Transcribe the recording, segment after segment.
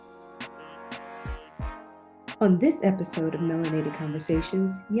On this episode of Melanated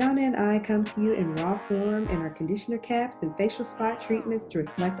Conversations, Yana and I come to you in raw form in our conditioner caps and facial spot treatments to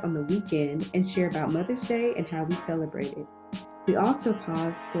reflect on the weekend and share about Mother's Day and how we celebrate it. We also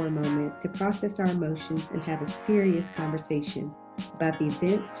pause for a moment to process our emotions and have a serious conversation about the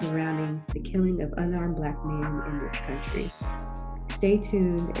events surrounding the killing of unarmed Black men in this country. Stay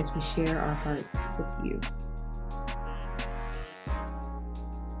tuned as we share our hearts with you.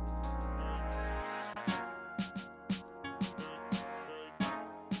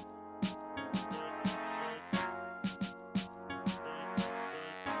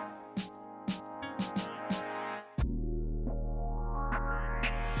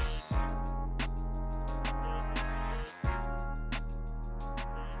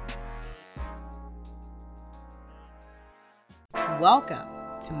 Welcome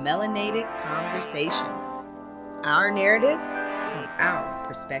to Melanated Conversations, our narrative from our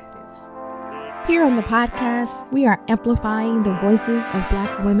perspective. Here on the podcast, we are amplifying the voices of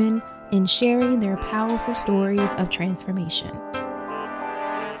Black women and sharing their powerful stories of transformation.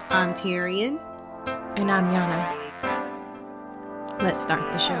 I'm Tyrion. And I'm Yana. Let's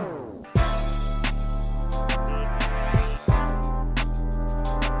start the show.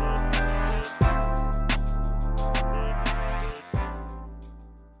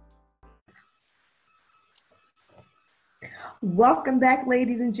 Welcome back,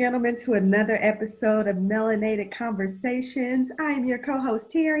 ladies and gentlemen, to another episode of Melanated Conversations. I am your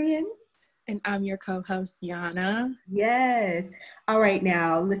co-host, Tyrion. And I'm your co-host, Yana. Yes. All right,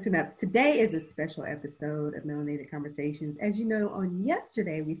 now, listen up. Today is a special episode of Melanated Conversations. As you know, on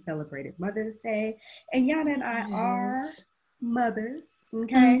yesterday, we celebrated Mother's Day, and Yana and I are mothers,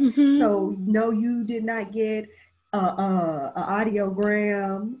 okay? Mm-hmm. So, no, you did not get an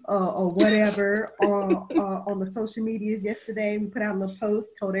audiogram or whatever on the social medias yesterday. We put out a little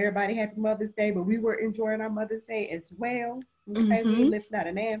post, told everybody Happy Mother's Day, but we were enjoying our Mother's Day as well. Okay, Mm-hmm. we lifted out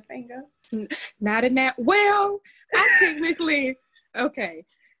a damn finger. Not a nail. Well, I technically,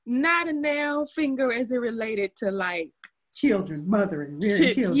 not a nail finger as it related to like children, mothering,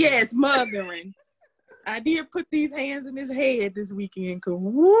 rearing children. Yes, mothering. I did put these hands in his head this weekend because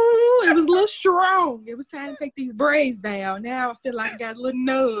it was a little strong. It was time to take these braids down. Now I feel like I got little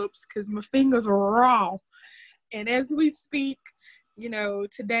nubs because my fingers are raw. And as we speak, you know,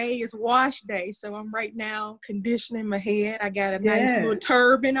 today is wash day. So I'm right now conditioning my head. I got a nice little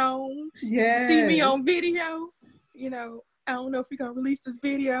turban on. Yeah. See me on video. You know, I don't know if we're going to release this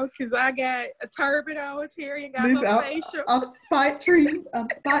video because I got a turban on. Terry got my facial. I'm spot treating my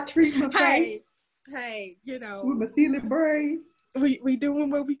face. Hey, you know, with my ceiling braids. We doing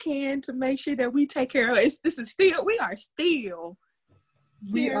what we can to make sure that we take care of it. We are still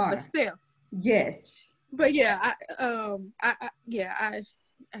here for self. Yes. But yeah,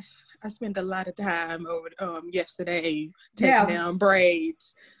 I spent a lot of time over yesterday taking down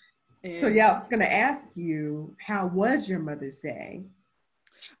braids. So yeah, I was gonna ask you, how was your Mother's Day?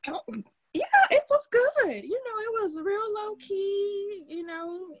 Yeah, it was good. You know, it was real low key. You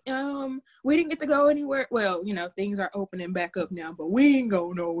know, we didn't get to go anywhere. Well, you know, things are opening back up now, but we ain't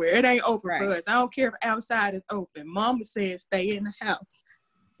go nowhere. It ain't open for us. I don't care if outside is open. Mama said stay in the house,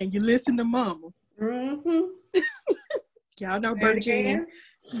 and you listen to Mama. Mm-hmm. Y'all know Virginia.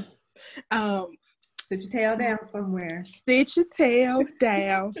 Sit your tail down somewhere. Sit your tail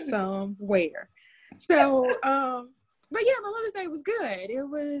down somewhere. So, but yeah, my Mother's Day was good. It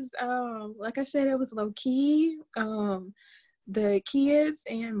was, like I said, it was low key. The kids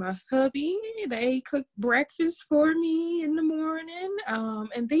and my hubby, they cooked breakfast for me in the morning.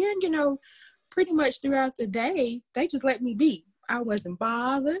 And then, you know, pretty much throughout the day, they just let me be. I wasn't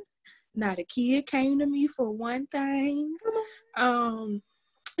bothered. Not a kid came to me for one thing. You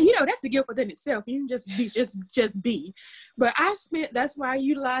know, that's a gift within itself. You can just be. But that's why I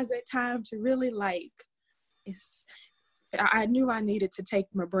utilize that time to really I knew I needed to take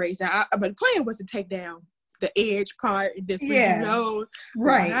my braids down. But the plan was to take down the edge part and just right.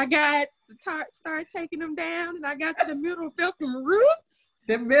 When I started taking them down and I got to the middle and felt them roots.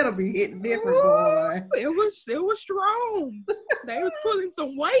 The middle be hitting different, boy. It was strong. They was pulling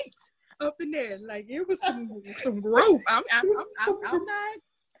some weight up in there. Like it was some growth. I'm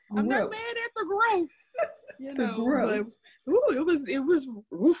not mad at the growth. You know, but it was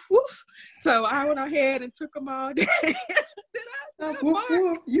woof woof. So I went ahead and took them all day. Woof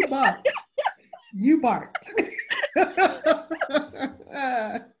woof, you barked. You barked. I'm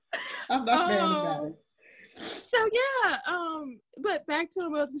not mad about it. So yeah, but back to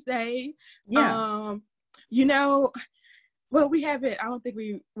Mother's Day. Yeah. You know, well, we haven't. I don't think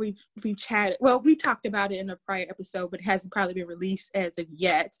we've chatted. Well, we talked about it in a prior episode, but it hasn't probably been released as of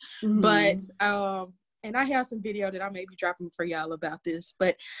yet. Mm-hmm. But and I have some video that I may be dropping for y'all about this.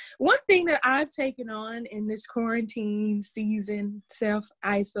 But one thing that I've taken on in this quarantine season,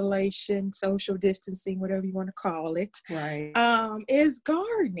 self-isolation, social distancing, whatever you want to call it, right, is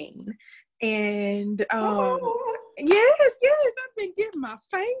gardening. And oh, yes, I've been getting my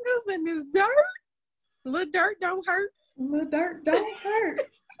fingers in this dirt. A little dirt don't hurt. the dirt don't hurt.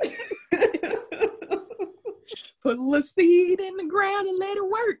 Put a little seed in the ground and let it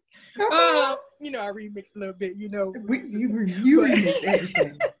work. I remix a little bit, you remix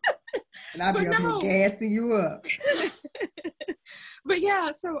everything. And I'll be up here gassing you up. But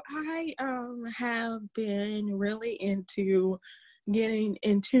yeah, so I have been really into getting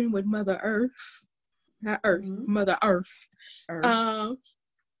in tune with Mother Earth. Not Earth, mm-hmm. Mother Earth.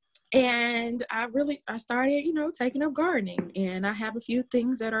 And I started, taking up gardening, and I have a few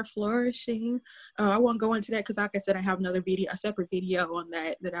things that are flourishing. I won't go into that because, like I said, I have a separate video on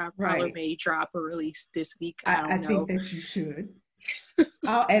that I probably may drop or release this week. I think that you should.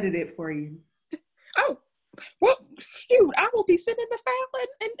 I'll edit it for you. Oh, well, shoot! I will be sitting in the file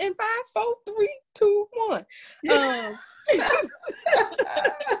in 5, 4, 3, 2, 1.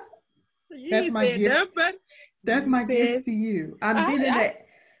 That's my gift. That's my gift to you.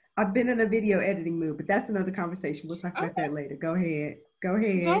 I've been in a video editing mood, but that's another conversation. We'll talk about that later. Go ahead. Don't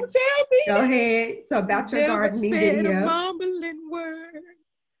tell me. Go ahead. So about your gardening video. A mumbling word.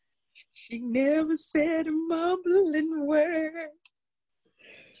 She never said a mumbling word.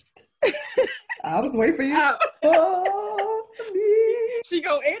 I was waiting for you. For me. She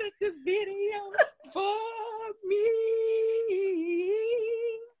gonna edit this video for me.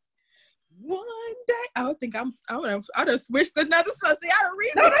 One day, I think I done switched to another song. See, I don't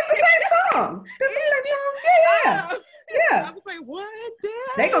read. No, that's the same song. Yeah. I was like, one day.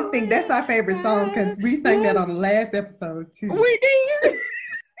 They gonna think that's our favorite song because we sang that on the last episode too. We did.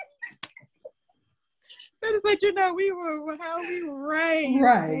 I just let you know how we were raised.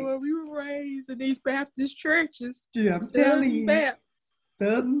 Right. Boy, we were raised in these Baptist churches. Yeah, I'm telling you.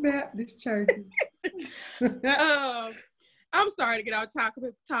 Southern Baptist churches. I'm sorry to get off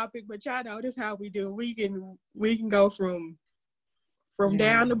topic, but y'all know this is how we do. We can go from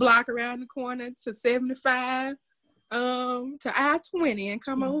down the block around the corner to 75, to I-20 and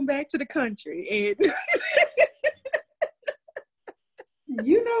come on back to the country. And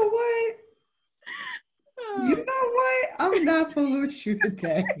you know what? I'm not fooling with you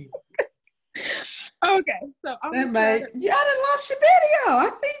today. Okay, so I done lost your video. I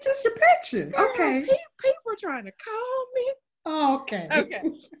see just your picture. Girl, okay. People are trying to call me. Oh, okay. Okay.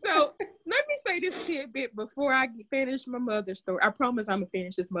 So let me say this tidbit before I finish my mother's story. I promise I'm gonna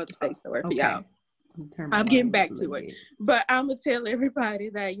finish this Mother's Day story for y'all. I'm getting back to it. But I'm gonna tell everybody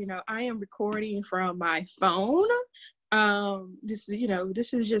that, I am recording from my phone. This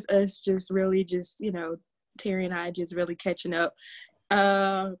is just us Terry and I just really catching up.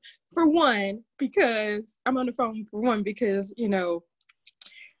 For one, because I'm on the phone because,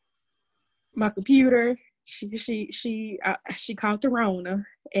 my computer, she caught the Rona,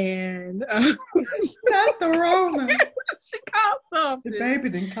 and not the Rona. She caught something. The baby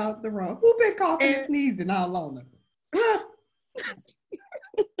didn't caught the Rona. Who been coughing and sneezing all on her?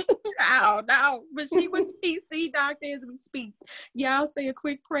 I don't know, but she was PC doctor as we speak. Y'all say a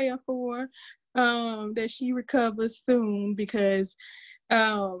quick prayer for her, that she recovers soon, because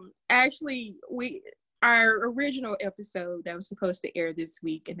actually our original episode that was supposed to air this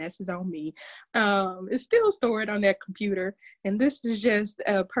week, and this is on me, is still stored on that computer, and this is just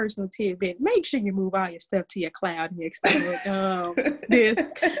a personal tidbit. Make sure you move all your stuff to your cloud next time. Disk.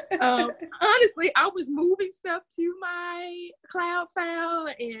 Honestly, I was moving stuff to my cloud file,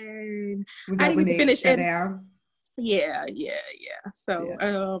 and I didn't get to finish it. Yeah.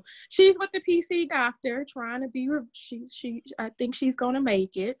 So she's with the PC doctor trying to be. I think she's gonna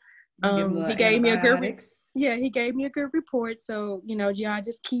make it. He gave me a good. He gave me a good report. So y'all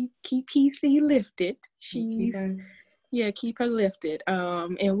just keep PC lifted. Keep her lifted.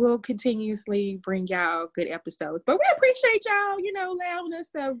 And we'll continuously bring y'all good episodes. But we appreciate y'all, allowing us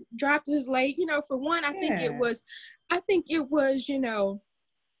to drop this late. For one, I think it was,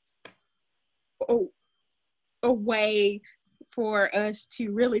 a way for us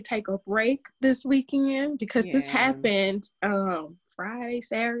to really take a break this weekend, because this happened Friday,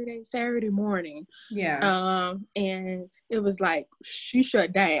 Saturday morning. And it was like she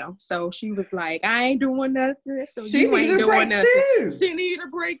shut down. So she was like, I ain't doing nothing. So you ain't doing nothing. Too. She needed a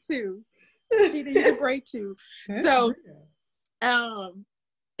break too. So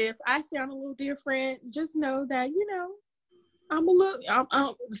if I sound a little different, just know that,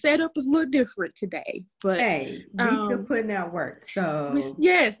 setup is a little different today, but hey, we still putting out work. So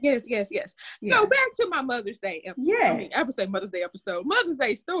yes. Yeah. So back to my Mother's Day episode. Yes. I would say Mother's Day episode. Mother's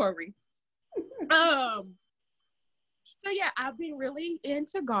Day story. So yeah, I've been really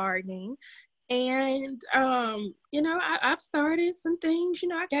into gardening. And, I've started some things,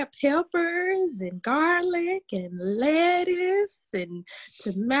 I got peppers and garlic and lettuce and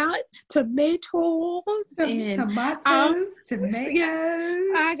tomatoes and tomatoes. Yeah,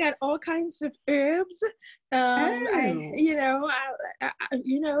 I got all kinds of herbs. Basil,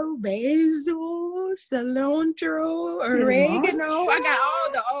 cilantro, oregano. I got all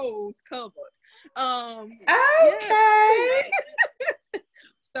the O's covered. Okay.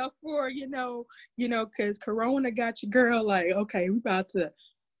 Stuff for because Corona got your girl like, okay, we about to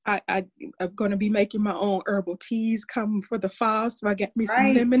I'm gonna be making my own herbal teas come for the fall, so I got me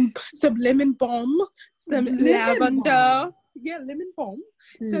some lemon balm, some lavender, lemon balm,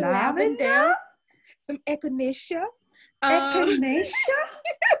 some lavender, some echinacea. So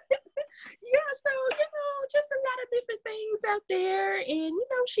just a lot of different things out there, and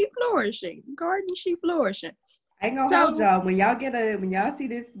she flourishing, I ain't gonna hold y'all. When y'all see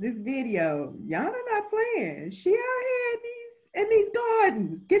this video, y'all are not playing. She out here in these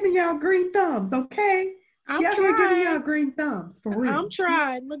gardens giving y'all green thumbs, okay? She out here giving y'all green thumbs, for real. I'm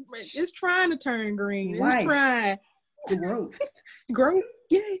trying. Look, it's trying to turn green. Life. It's trying. Growth.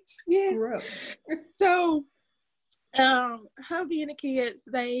 Yes. Growth. So, hubby and the kids,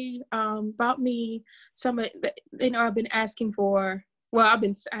 they bought me some of, I've been asking for. Well, I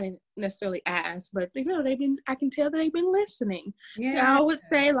didn't necessarily ask, but I can tell they've been listening. Yeah. I would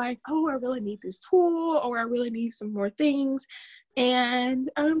say like, oh, I really need this tool, or I really need some more things. And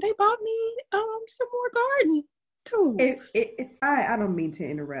they bought me some more garden tools. I don't mean to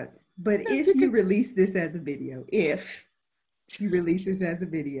interrupt, but if you release this as a video,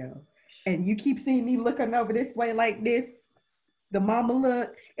 and you keep seeing me looking over this way like this, the mama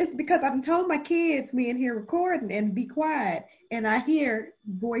look, it's because I've told my kids we in here recording and be quiet, and I hear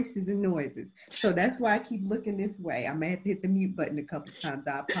voices and noises. So that's why I keep looking this way. I'm gonna have to hit the mute button a couple of times.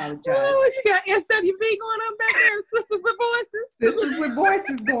 I apologize. Oh, you got SWV going on back there, Sisters with Voices. Sisters with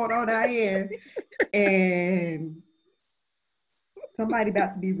Voices going on out here. And somebody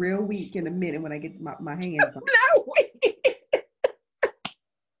about to be real weak in a minute when I get my hands on. No way.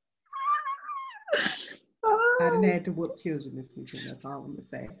 I done had to whoop children this weekend. That's all I'm gonna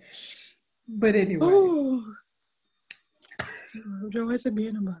say. But anyway, joys of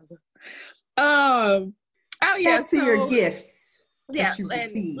being a mother. Back to your gifts. Yeah,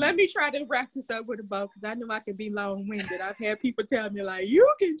 let me try to wrap this up with a bow, because I know I can be long-winded. I've had people tell me like,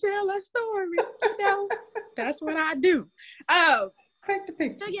 you can tell a story. That's what I do. Crack the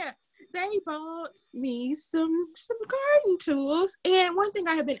picture. So yeah, they bought me some garden tools, and one thing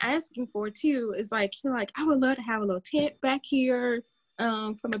I have been asking for too is like, I would love to have a little tent back here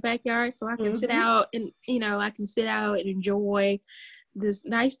from a backyard, so I can sit out and enjoy this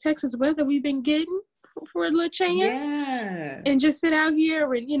nice Texas weather we've been getting for a little chance. Yeah. And just sit out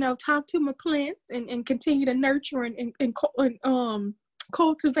here and talk to my plants and continue to nurture and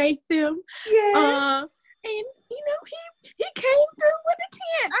cultivate them. Yes. And he came through with a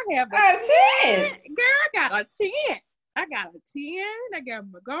tent. I have a tent. Girl, I got a tent. I got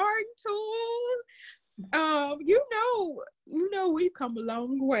my garden tools. We've come a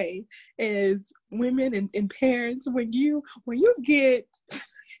long way as women and parents when you get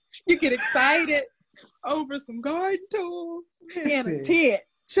excited over some garden tools and a tent.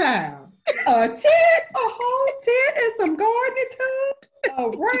 Child. A tent, a whole tent and some gardening tools, a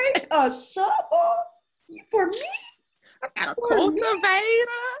rake, a shovel. For me, I got a cultivator.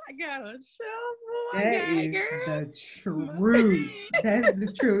 I got a shovel. That is the truth. That's the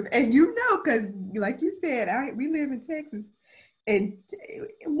truth. And because like you said, we live in Texas. And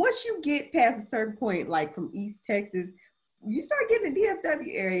once you get past a certain point, like from East Texas, you start getting the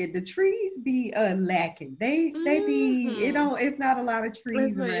DFW area, the trees be lacking. They be, it's not a lot of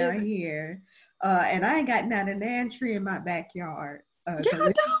trees around here. And I ain't got not a damn tree in my backyard.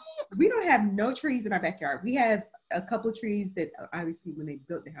 We don't have no trees in our backyard. We have a couple of trees that obviously when they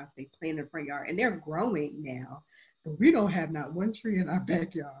built the house, they planted in the front yard, and they're growing now. But we don't have not one tree in our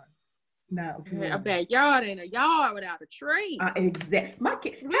backyard. Not one. A backyard ain't a yard without a tree. Exactly. My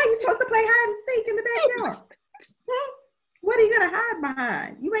kid, how are you supposed to play hide and seek in the backyard? What are you gonna hide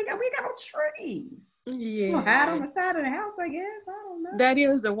behind? We ain't got no trees. Yeah. You hide on the side of the house, I guess. I don't know. That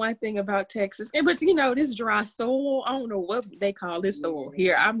is the one thing about Texas. But this dry soil, I don't know what they call this soil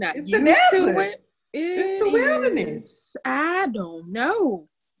here. I'm not used to it. It's the wilderness. I don't know,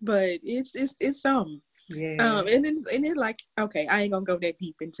 but it's something. Yeah. And it's like, okay, I ain't gonna go that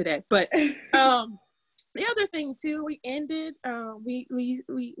deep into that, but the other thing too, we ended.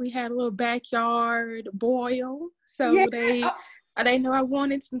 We had a little backyard boil, so they know I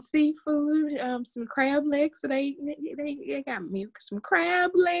wanted some seafood, some crab legs. So they got me some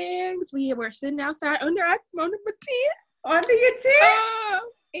crab legs. We were sitting outside under my tent. Under your tent.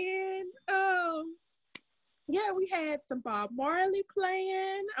 And yeah, we had some Bob Marley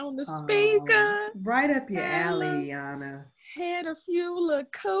playing on the speaker. Right up your alley, Yana. Had a few little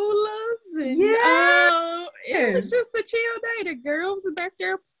coolers, and it was just a chill day. The girls were back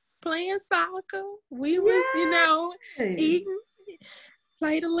there playing soccer. We was, eating,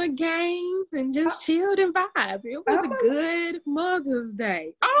 played a little games, and just chilled and vibe. It was a good Mother's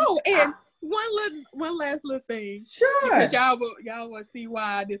Day. Oh, and one last little thing. Sure. Because y'all will see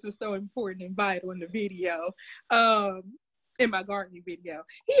why this was so important and vital in the video. In my gardening video.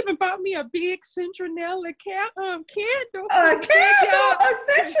 He even bought me a big Centronella candle. A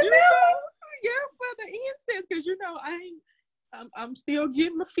Centronella? Yeah, for the incense, because I'm still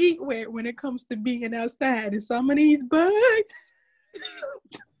getting my feet wet when it comes to being outside and some of these bugs.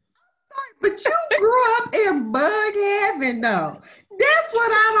 But you grew up in bug heaven, though. That's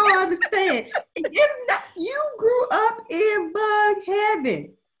what I don't understand. You grew up in bug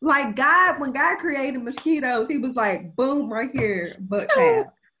heaven. Like when God created mosquitoes, he was like, boom, right here, butt tab.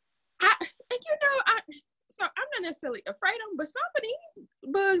 So I'm not necessarily afraid of them, but some of these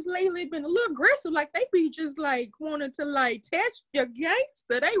bugs lately been a little aggressive. Like they be just like wanting to like touch your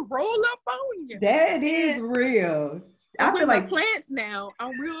gangster. They roll up on you. That is real. I feel like plants now.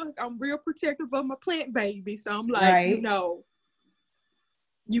 I'm real protective of my plant baby. So I'm like,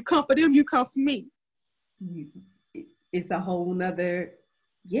 you come for them, you come for me. It's a whole nother.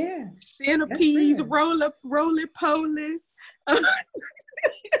 Yeah. Centipedes, roly-polies.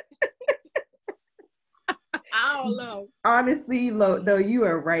 I don't know. Honestly, though, you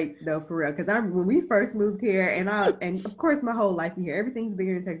are right though, for real. Because when we first moved here, and of course my whole life here, everything's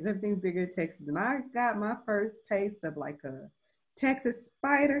bigger in Texas. And I got my first taste of like a Texas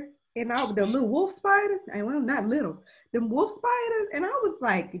spider, and the little wolf spiders. And well, not little, them wolf spiders. And I was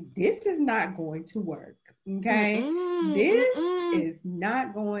like, this is not going to work. Okay, this is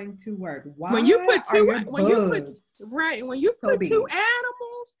not going to work. Why? When you put two animals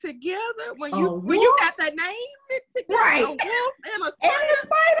together, when you got to name it together, right? A wolf and a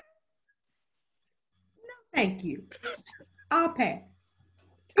spider. No, thank you. I'll pass.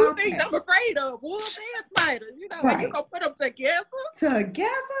 Two things I'm afraid of: wolves and spiders. When you gonna put them together.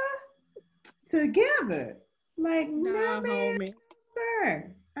 Like no, man, homie.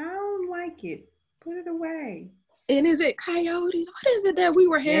 Sir, I don't like it. Put it away. And is it coyotes? What is it that we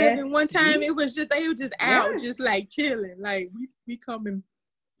were having one time? It was just they were just out, just like chilling. Like we coming.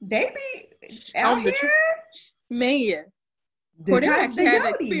 They be out here, man. For that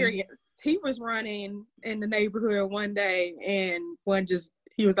cat experience, he was running in the neighborhood one day, and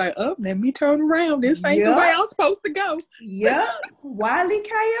he was like, "Oh, let me turn around. This ain't the way I'm supposed to go." Yep, wily coyotes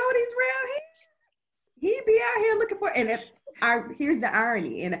around here. He be out here looking for, and here's the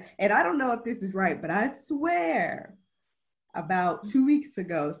irony, and I don't know if this is right, but I swear about 2 weeks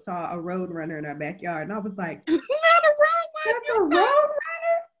ago saw a road runner in our backyard, and I was like, not a road runner. That's a road runner?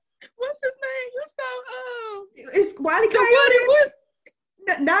 What's his name? You saw it's Wile E.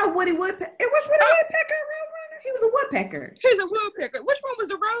 Coyote. Not Woody Woodpecker. It was Woody Woodpecker a road runner? He was a woodpecker. He's a woodpecker. Which one was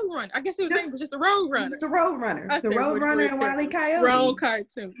the road runner? I guess his name was just the road runner. Just the road runner. The road runner and Wile E. Coyote. Wrong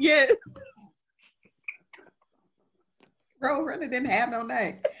cartoon. Yes. Road runner didn't have no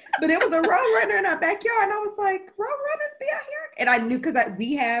name, but it was a road runner in our backyard, and I was like, road runners be out here? And I knew, because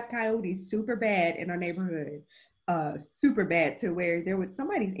we have coyotes super bad in our neighborhood, super bad, to where there was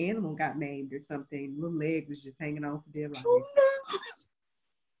somebody's animal got maimed or something. Little leg was just hanging on for dear life. Oh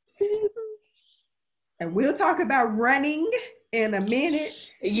no. And we'll talk about running in a minute.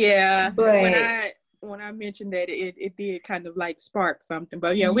 Yeah, but when I mentioned that, it did kind of like spark something.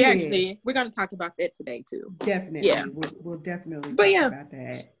 But yeah, we're going to talk about that today too. Definitely. Yeah. We'll definitely talk about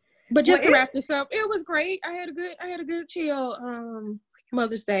that. But just to wrap this up, it was great. I had a good chill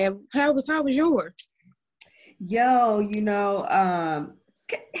Mother's Day. How was yours? Yo, because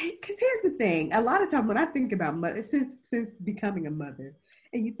here's the thing. A lot of times when I think about mother, since becoming a mother,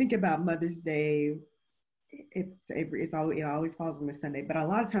 and you think about Mother's Day, it always falls on a Sunday, but a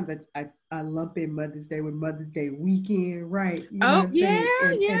lot of times I lump in Mother's Day with Mother's Day weekend, right? You know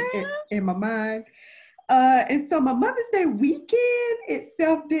in my mind. And so my Mother's Day weekend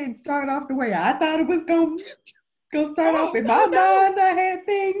itself didn't start off the way I thought it was gonna start off. In my mind, I had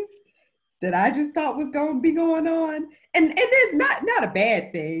things that I just thought was gonna be going on, and it's not a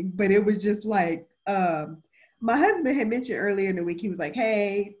bad thing, but it was just like My husband had mentioned earlier in the week, he was like,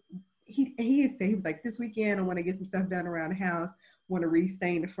 hey, he had said, he was like, this weekend I want to get some stuff done around the house, want to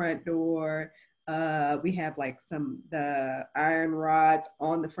restain the front door. We have like the iron rods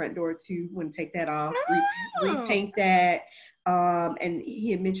on the front door too. Want to take that off, repaint that. And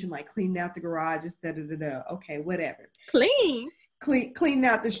he had mentioned like cleaning out the garage, just okay, whatever. Clean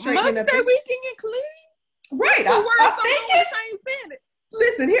out the straightening up. Mother's Day weekend and clean. Right. I'm thinking.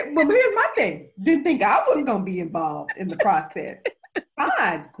 Listen, here's my thing. Didn't think I was gonna be involved in the process.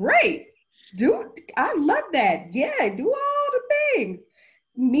 Fine, great. I love that. Yeah, do all the things.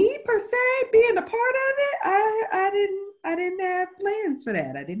 Me per se being a part of it, I didn't have plans for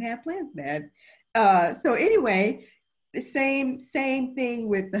that. So anyway, the same thing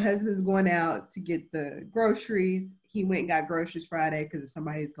with the husband's going out to get the groceries. He went and got groceries Friday because if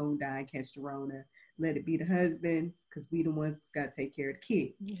somebody's gonna die and catch the Rona, let it be the husband, because we the ones that's got to take care of the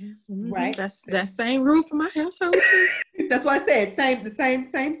kids. Yeah. Mm-hmm. Right? That's that same rule for my household too. That's why I said the same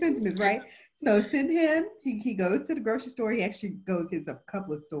sentiments, right? So send him, he goes to the grocery store. He actually goes a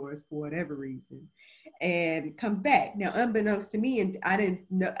couple of stores for whatever reason and comes back. Now, unbeknownst to me, and I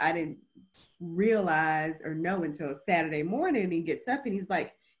didn't realize or know until Saturday morning, he gets up and he's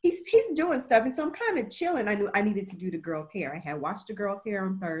like, he's doing stuff. And so I'm kind of chilling. I knew I needed to do the girls' hair. I had washed the girls' hair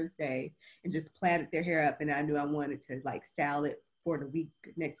on Thursday and just plaited their hair up. And I knew I wanted to like style it for the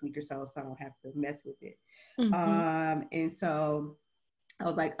next week or so I don't have to mess with it. Mm-hmm. And so I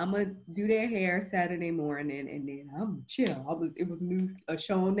was like, I'm going to do their hair Saturday morning and then I'm chill. It was new, a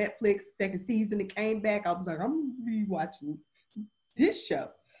show on Netflix, second season. It came back. I was like, I'm going to be watching this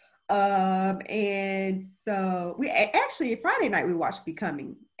show. And so we actually Friday night we watched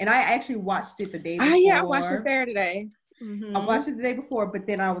Becoming, and I actually watched it the day before. Yeah, I watched it Saturday. Mm-hmm. I watched it the day before, but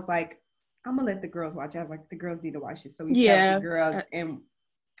then I was like, I'm gonna let the girls watch it. I was like, the girls need to watch it, so we sat with the girls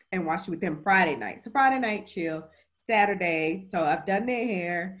and watched it with them Friday night. So Friday night chill, Saturday. So I've done their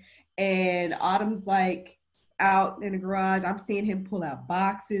hair, and Autumn's like out in the garage. I'm seeing him pull out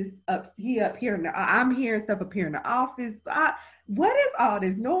boxes up here. I'm hearing stuff up here in the office. What is all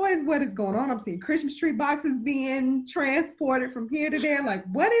this noise? What is going on? I'm seeing Christmas tree boxes being transported from here to there. Like,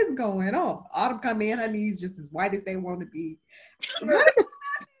 what is going on? Autumn come in, her knees just as white as they want to be.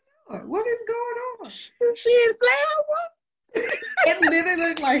 What is going on? She in flower? It literally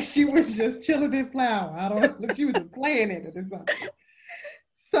looked like she was just chilling in flower. I don't know if she was just playing in it or something.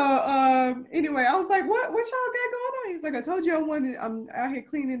 So anyway, I was like, what y'all got going on? He's like, I told you I'm out here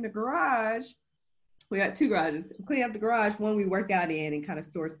cleaning the garage. We got two garages. Clean up the garage. One we work out in and kind of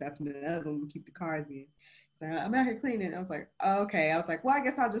store stuff, and then the other one we keep the cars in. So I'm out here cleaning. I was like, okay. I was like, well, I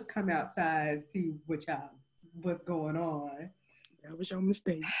guess I'll just come outside, see what's going on. That was your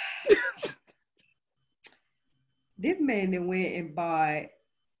mistake. This man then went and bought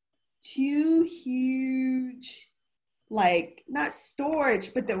two huge, like not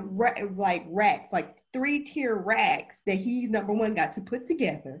storage, but the racks, like 3-tier racks that he number one got to put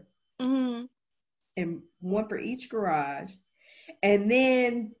together. Mm-hmm. And one for each garage, and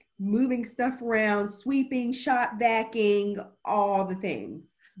then moving stuff around, sweeping, shop vacuuming, all the things,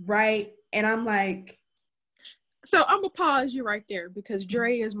 right? And I'm like, so I'm gonna pause you right there because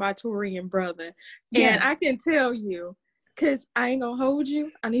Dre is my Torian brother, and I can tell you, because I ain't gonna hold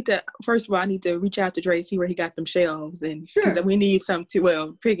you. First of all, I need to reach out to Dre, see where he got them shelves, and because we need some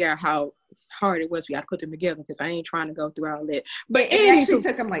to figure out how hard it was. We got to put them together because I ain't trying to go through all that. But it actually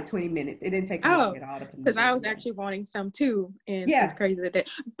took him like 20 minutes. It didn't take him long at all. Because I was actually wanting some too, and it's crazy that.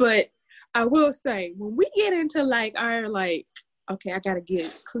 But I will say, when we get into like our okay, I gotta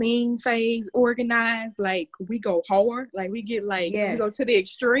get clean phase organized. Like we go hard. Like we get we go to the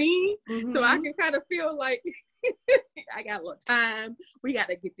extreme. Mm-hmm. So I can kind of feel like. I got a little time. We got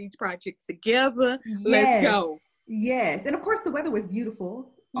to get these projects together. Let's go. Yes. And of course the weather was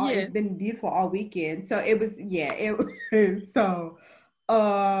beautiful. It's been beautiful all weekend. So it was, so,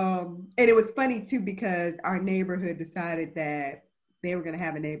 and it was funny too, because our neighborhood decided that they were going to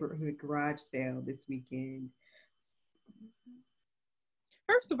have a neighborhood garage sale this weekend.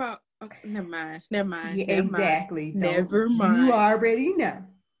 First of all, never mind. Yeah, exactly. Never mind. You already know.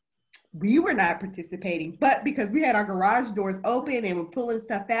 We were not participating, but because we had our garage doors open and we're pulling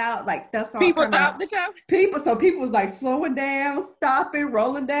stuff out, like stuff's all people out the house. People was like slowing down, stopping,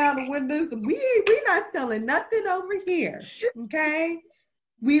 rolling down the windows. We not selling nothing over here. Okay,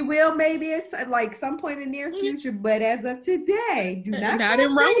 we will maybe at like some point in the near future, but as of today, do not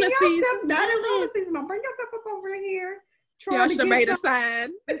in Rona season. Not in Rona season. Don't bring yourself up over here. Y'all should have made a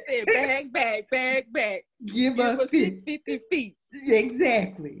sign that said bag. Give us 50 feet.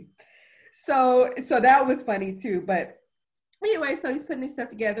 Exactly. So that was funny too, but Anyway, so he's putting his stuff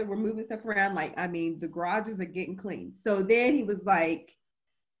together. We're moving stuff around. Like, I mean, the garages are getting clean. So then he was like,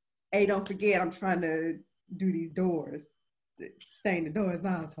 hey, don't forget, I'm trying to do these doors, stain the doors. And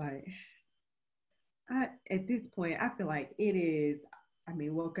I was like, at this point, I feel like it is, I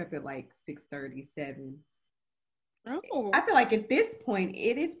mean, woke up at like 6:37. Oh. I feel like at this point,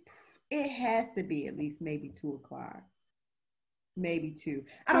 it has to be at least maybe 2:00. Maybe 2.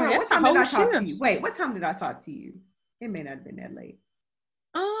 I don't know. What time did I talk to you? Wait, what time did I talk to you? It may not have been that late.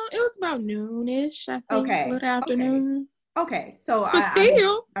 It was about noonish, I think. Okay. A little afternoon. Okay. So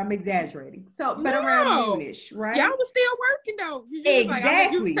I'm exaggerating. So, but around noonish, right? Y'all was still working though.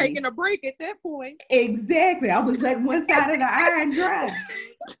 Exactly. You was taking a break at that point. Exactly. I was letting one side of the iron dry.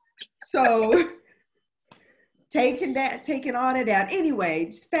 So taking all that down. Anyway,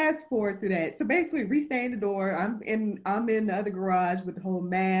 just fast forward through that. So basically, restaying the door. I'm in the other garage with the whole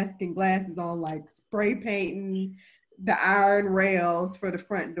mask and glasses on, like spray painting the iron rails for the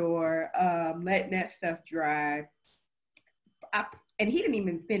front door, letting that stuff dry. And he didn't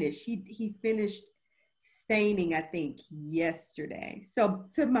even finish. He finished staining, I think, yesterday. So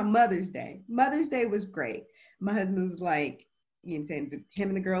to my Mother's Day. Mother's Day was great. My husband was like, you know what I'm saying, him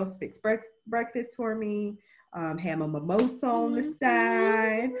and the girls fixed breakfast for me. Had my mimosa on the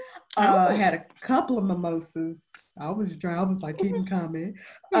side. Had a couple of mimosas. I was dry. I was like, he can comment.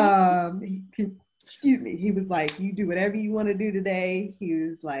 Excuse me. He was like, you do whatever you want to do today. He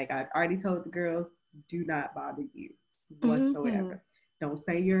was like, I already told the girls, do not bother you whatsoever. Don't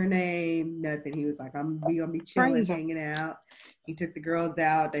say your name, nothing. He was like, we gonna be chilling, hanging out. He took the girls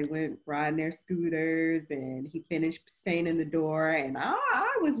out. They went riding their scooters, and he finished staining the door. And I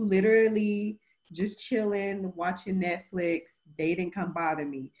was literally just chilling, watching Netflix. They didn't come bother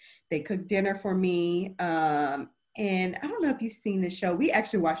me. They cooked dinner for me. And I don't know if you've seen the show. We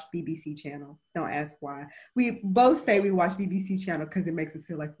actually watch BBC Channel. Don't ask why. We both say we watch BBC Channel because it makes us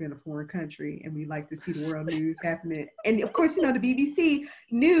feel like we're in a foreign country and we like to see the world news happening. And of course, you know, the BBC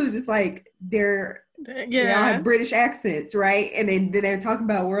news is like they all have British accents, right? And then they're talking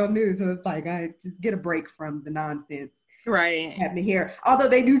about world news. So it's like, I just get a break from the nonsense happening here. Although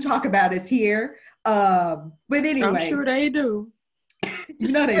they do talk about us here. But anyway. I'm sure they do.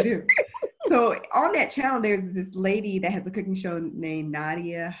 You know they do. So on that channel, there's this lady that has a cooking show named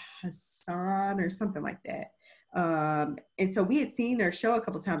Nadia Hassan or something like that. And so we had seen her show a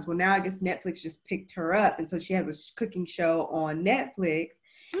couple of times. Well, now I guess Netflix just picked her up. And so she has a cooking show on Netflix.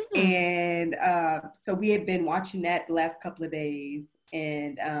 And so we had been watching that the last couple of days.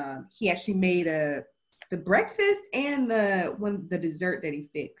 And he actually made the breakfast and the dessert that he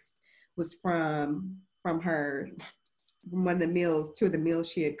fixed was from her. One of the meals, 2 of the meals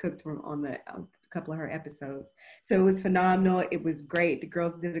she had cooked from on a couple of her episodes. So it was phenomenal. It was great. The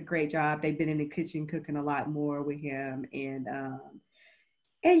girls did a great job. They've been in the kitchen cooking a lot more with him. And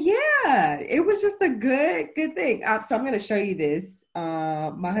yeah, it was just a good thing. So I'm going to show you this.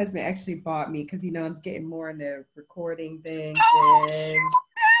 My husband actually bought me, because he knows I'm getting more into recording things. Oh, no.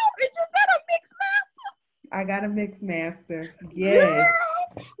 Is that a mix master? I got a mix master. Yes.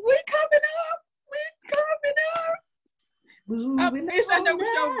 Girl, we coming up. I know it's your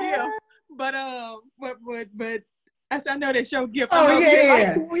gift, but I know that's your gift. Oh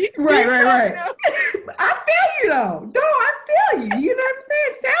yeah, like, right. I feel you though. No, I feel you. You know what I'm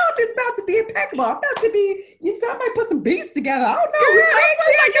saying? Sound is about to be impeccable. I'm about to be. I might put some beats together. I don't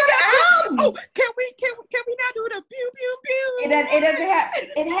know. Oh, can we not do the pew pew pew? It doesn't have.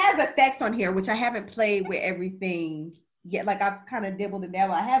 It has effects on here, which I haven't played with everything yet. Like I've kind of dibbled and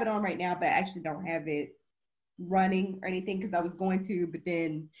dabbled. I have it on right now, but I actually don't have it running or anything because I was going to, but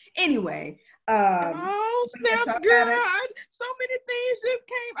then anyway. Snap, girl! So many things just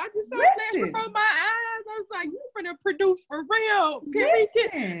came. I just saw that before my eyes. I was like, "You finna produce for real?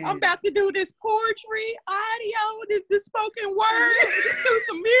 I'm about to do this poetry, audio, this spoken word, do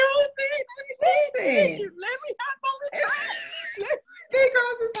some music. Let me hop on the train.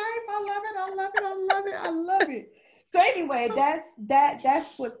 I love it. So anyway,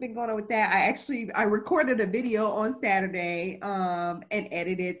 that's what's been going on with that. I recorded a video on Saturday and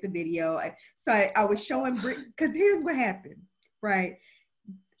edited the video. So I was showing Brittany, because here's what happened, right?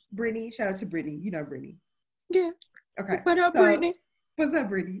 Brittany, shout out to Brittany. You know Brittany. Yeah. Okay. What's up,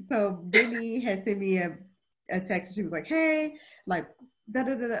 Brittany? So Brittany had sent me a text. She was like, hey, like,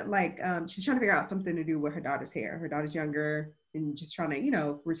 she's trying to figure out something to do with her daughter's hair. Her daughter's younger. And just trying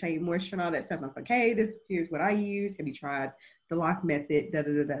to, retain moisture and all that stuff. And I was like, hey, here's what I use. Have you tried the lock method?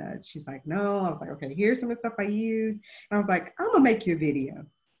 She's like, no. I was like, okay, here's some of the stuff I use. And I was like, I'm going to make you a video.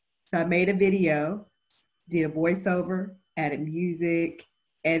 So I made a video, did a voiceover, added music,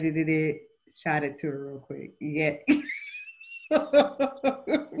 edited it, shot it to her real quick. Yeah.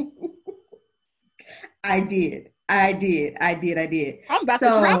 I did. I'm about to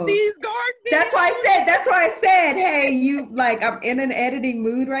drop these garden. That's why I said, hey, you, like, I'm in an editing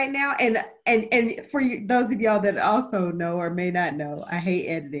mood right now. And for you, those of y'all that also know or may not know, I hate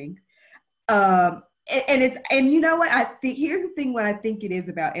editing. And you know what? I think here's the thing, what I think it is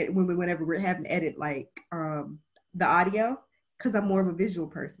about it whenever we're having to edit, like, the audio, because I'm more of a visual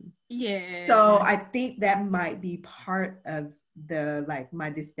person. Yeah. So I think that might be part of the, like, my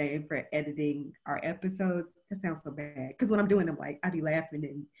disdain for editing our episodes. That sounds so bad, because when I'm doing them, like, I be laughing,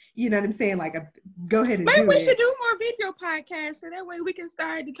 and you know what I'm saying, like, go ahead and maybe do we it. should do more video podcasts, so that way we can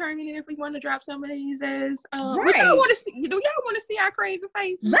start determining if we want to drop some of these as right. Y'all want to see, y'all want to see our crazy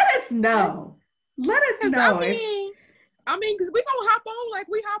faces. Let us know. I mean, because we're gonna hop on like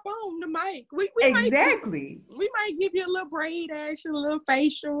we hop on the mic. We exactly. We might give you a little braid action, a little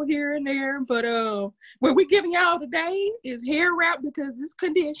facial here and there, but what we giving y'all today is hair wrap, because it's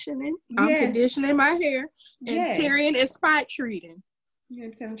conditioning. Yes. I'm conditioning my hair, and Tyrion is spot treating. You know what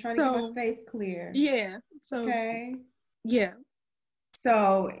I'm saying? I'm trying to get my face clear. Yeah. So okay. Yeah.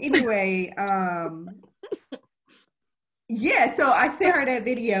 So anyway, yeah. So I sent her that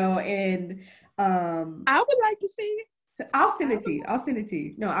video, and I would like to see it. So I'll send it to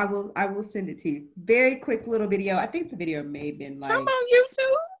you. No, I will send it to you. Very quick little video. I think the video may have been like, come on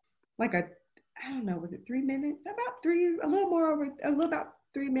YouTube. Like I don't know, was it 3 minutes? About 3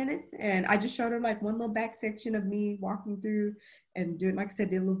 minutes. And I just showed her like one little back section of me walking through and doing, like I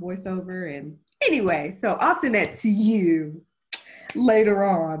said, did a little voiceover. And anyway, so I'll send that to you later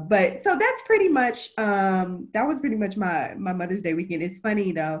on. But so that's pretty much that was pretty much my Mother's Day weekend. It's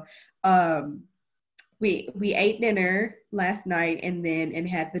funny though. We ate dinner last night and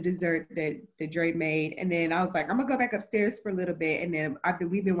had the dessert that Dre made, and then I was like, I'm gonna go back upstairs for a little bit, and then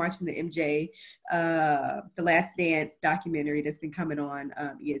we've been watching the MJ, The Last Dance documentary that's been coming on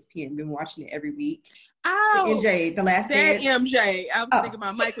ESPN. Been watching it every week. Oh, MJ, The Last Dance. MJ. I was thinking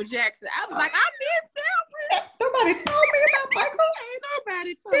about Michael Jackson. I was like, I missed that. Nobody told me about Michael. Ain't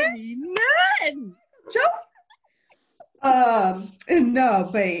nobody told me nothing. Jokes. No,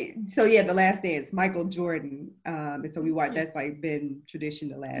 but so yeah, The Last Dance, Michael Jordan. And so we watched, that's like been tradition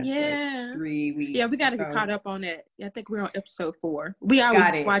the last 3 weeks. Yeah, we gotta get caught up on that. I think we're on episode 4. We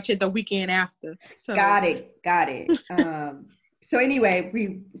always watch it the weekend after. So got it. So anyway,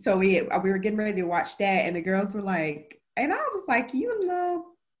 we were getting ready to watch that, and the girls were like, and I was like, you love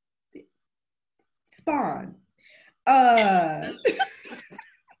Spawn.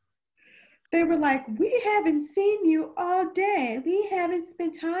 They were like, we haven't seen you all day. We haven't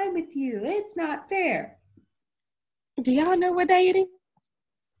spent time with you. It's not fair. Do y'all know what day it is?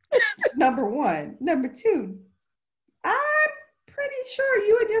 Number one. Number two, I'm pretty sure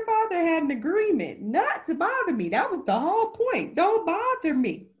you and your father had an agreement not to bother me. That was the whole point. Don't bother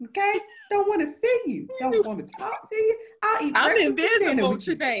me, okay? Don't want to see you. Don't want to talk to you. I'm invisible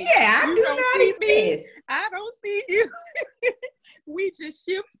today. Yeah, I do not exist. I don't see you. We just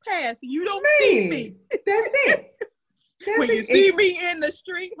shift past. You don't see me. That's it. When you see me in the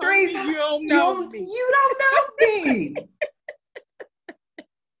street, homie, you don't know me. You don't know me.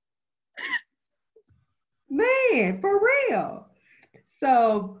 Man, for real.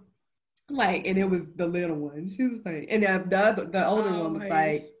 So, like, and it was the little one. She was like, and the older one was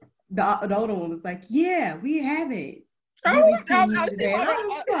like, the older one was like, yeah, we haven't. Really seen you today. And I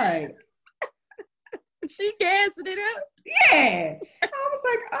was like, she gassed it up. Yeah. I was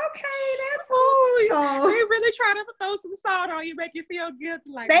like, okay, that's cool. They really try to throw some salt on you, make you feel guilty.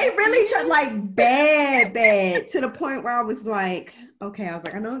 Like they really try, like bad, to the point where I was like, okay, I was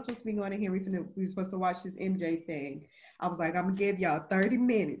like, I know I'm supposed to be going in here. We're supposed to watch this MJ thing. I was like, I'm gonna give y'all 30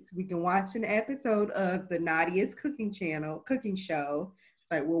 minutes. We can watch an episode of the Nadia's cooking show.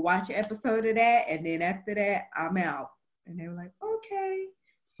 It's like, we'll watch an episode of that, and then after that, I'm out. And they were like, okay.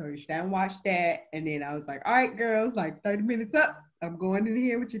 So we sat and watched that, and then I was like, all right, girls, like 30 minutes up. I'm going in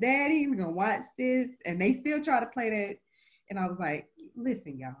here with your daddy. We're going to watch this. And they still try to play that. And I was like,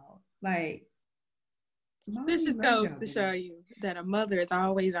 listen, y'all, like. This just goes to show you that a mother is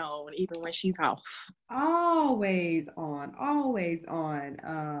always on, even when she's off. Always on,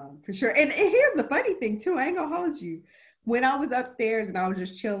 for sure. And here's the funny thing, too. I ain't going to hold you. When I was upstairs and I was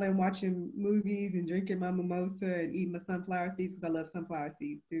just chilling, watching movies and drinking my mimosa and eating my sunflower seeds, because I love sunflower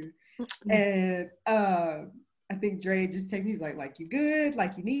seeds too. And I think Dre just texted me, he's like, you good?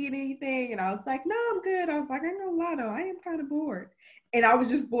 Like, you need anything? And I was like, no, I'm good. I was like, I ain't gonna lie though, I am kind of bored. And I was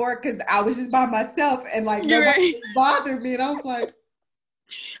just bored because I was just by myself and like nobody bothered me. And I was like,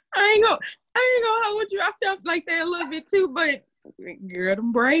 I ain't gonna hold you. I felt like that a little bit too, but girl,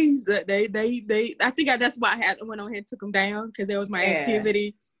 them braids, they, I think that's why I went on ahead and took them down, because there was my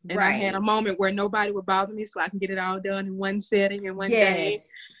activity. And I had a moment where nobody would bother me, so I can get it all done in one setting in one day.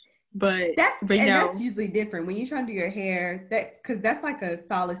 But that's usually different when you're trying to do your hair. Because that's like a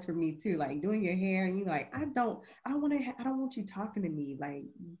solace for me too. Like doing your hair, and you like, I don't want you talking to me.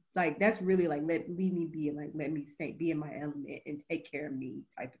 Like that's really like leave me be, like let me be in my element and take care of me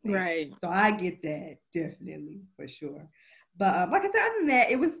type of thing. Right. So I get that definitely for sure. But like I said, other than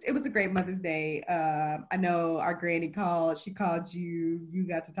that, it was a great Mother's Day. I know our granny called. She called you. You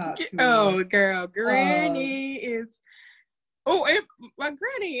got to talk to her. Oh, girl, granny is. Oh, my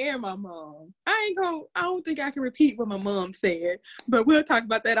granny and my mom. I don't think I can repeat what my mom said, but we'll talk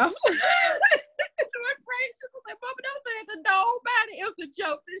about that off. My friend, she was like, Mama, don't say it to nobody. It was a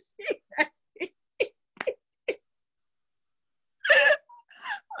joke that she had.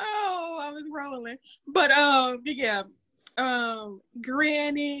 Oh, I was rolling. But yeah.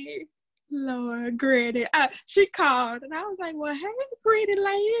 Granny, Lord, granny. She called and I was like, well, hey, granny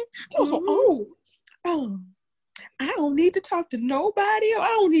lady. I was like, I don't need to talk to nobody.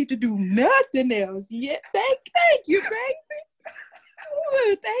 I don't need to do nothing else yet. Thank you, baby.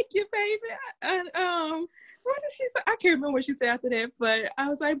 Ooh, thank you, baby. And what did she say? I can't remember what she said after that, but I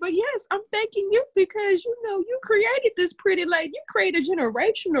was like, but yes, I'm thanking you because you created this pretty lady. You created a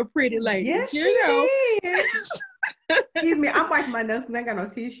generation of pretty ladies. Yes, you know. Did. Excuse me, I'm wiping my nose because I ain't got no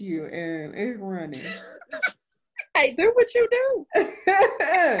tissue and it's running. Hey, do what you do.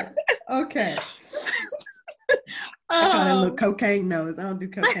 Okay. I call that little cocaine nose. I don't do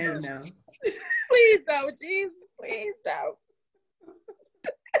cocaine now. Please don't, Jesus. Please don't.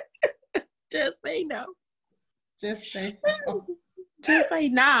 Just say no. Just say no. Just say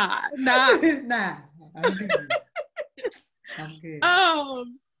nah. Nah. I'm good.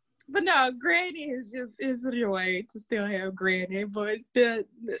 But no, granny is a joy to still have granny. But the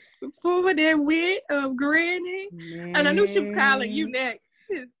for that wit of granny, man. And I knew she was calling you next.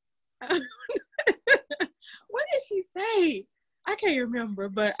 What did she say? I can't remember,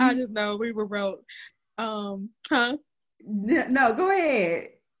 but I just know we were wrote. No, go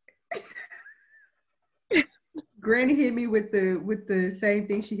ahead. Granny hit me with the same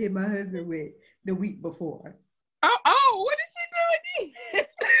thing she hit my husband with the week before. Oh, what did she do again?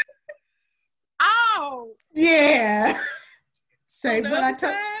 Oh, yeah. Say what I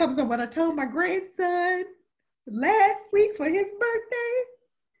told my grandson last week for his birthday.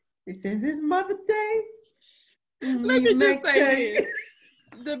 It says it's Mother's Day. Let me just say this.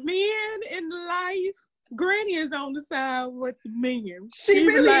 The men in life, Granny is on the side with the men. She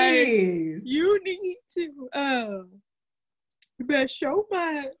really is. You need to you better show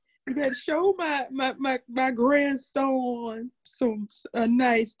my grandson a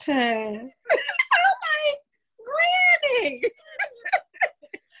nice time. I'm like, Granny.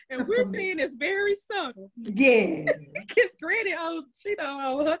 And we're seeing it's very subtle. Yeah. Because Granny she don't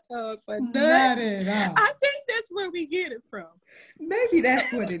hold her tongue for nothing. Not at all. I think that's where we get it from. Maybe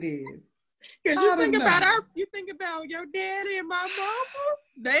that's what it is. Because you think about your daddy and my mama,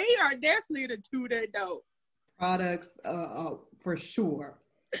 they are definitely the two that don't. Products, for sure.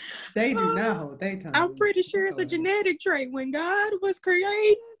 They do not hold their tongue. I'm pretty sure it's a genetic trait. When God was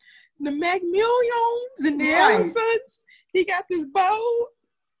creating the Macmillions and the Ellisons, he got this bow.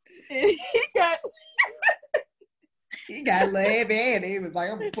 And he got a little heavy and he was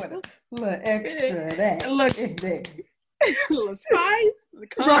like, I'm gonna put a little extra of that in there. A little spice.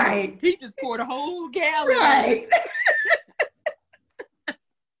 Right. He just poured a whole gallon. Right.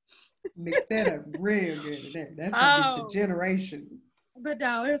 Mix that up real good in there. That's gonna be the generation. But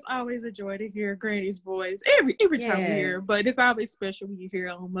no, it's always a joy to hear Granny's voice every time we hear her. But it's always special when you hear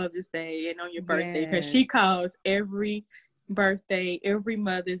her on Mother's Day and on your birthday, because she calls every birthday, every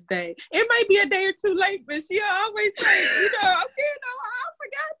Mother's Day. It might be a day or two late, but she always say, I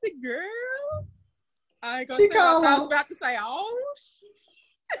forgot the girl. I ain't gonna say what I was about to say.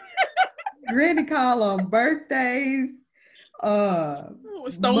 Granny call on birthdays,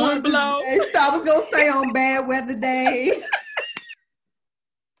 storm blow. I was gonna say on bad weather days.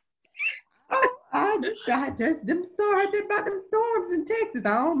 I just them storms in Texas.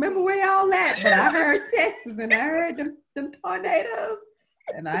 I don't remember where y'all at, but I heard Texas and I heard them tornadoes,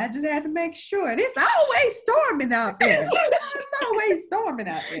 and I just had to make sure. And it's always storming out there.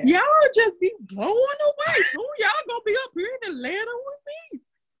 Y'all just be blowing away. Soon y'all gonna be up here in Atlanta with me.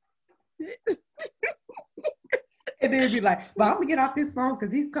 And then be like, well, I'm gonna get off this phone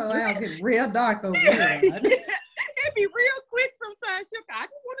because these clouds get real dark over here. It be real quick sometimes. I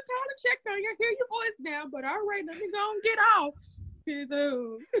just want to call and check on you. I hear your voice now, but all right, let me go and get off.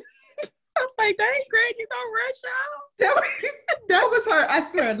 I was like, dang, Greg, you gonna rush out? That was her,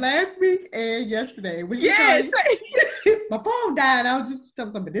 I swear, last week and yesterday. When Yes. My phone died. I was just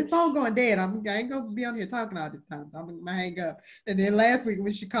telling somebody, this phone going dead. I ain't gonna be on here talking all this time. So I'm gonna hang up. And then last week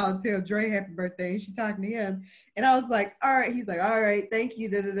when she called and tell Dre happy birthday, and she talking to him, and I was like, all right. He's like, all right, thank you.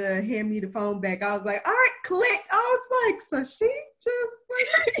 Hand me the phone back. I was like, all right, click. I was like, so she just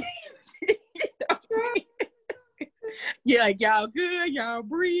yeah, like y'all good, y'all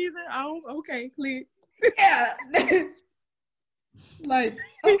breathing. Oh, okay, click. Yeah. Like,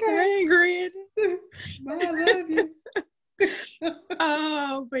 okay, Grid. I love you.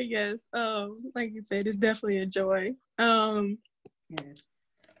 But yes, like you said, it's definitely a joy. Yes.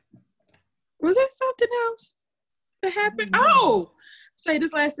 Was there something else that happened? Mm-hmm. Oh, say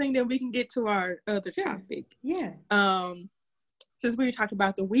this last thing, then we can get to our other topic. Yeah. Since we were talking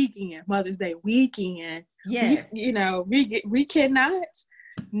about the weekend, Mother's Day weekend, yes, we cannot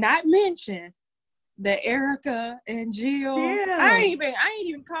not mention the Erica and Jill. Yeah. I ain't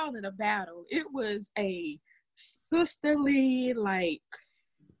even calling it a battle. It was a sisterly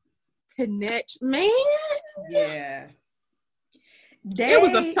connection, man. Yeah. It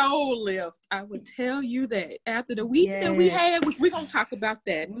was a soul lift. I would tell you that after the week that we had, we're gonna talk about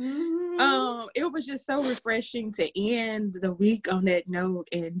that. Mm-hmm. It was just so refreshing to end the week on that note,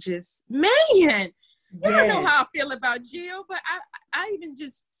 and just, man, I don't know how I feel about Jill, but I even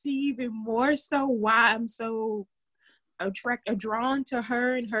just see even more so why I'm so drawn to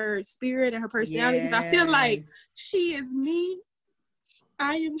her and her spirit and her personality, because I feel like she is me,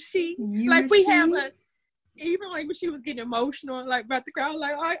 I am she. Even like when she was getting emotional, like about the crowd,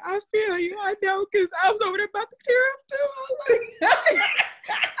 like I feel you, I know, because I was over there about to tear up too.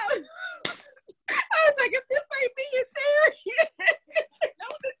 I was like, if this ain't me and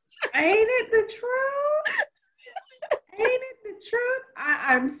Terry, ain't it the truth? Ain't it the truth?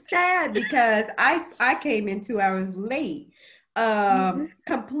 I'm sad because I came in 2 hours late.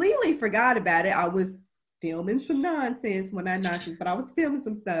 Completely forgot about it. I was filming some nonsense, but I was filming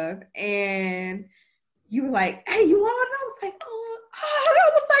some stuff, and you were like, hey, you on? And I was like, girl.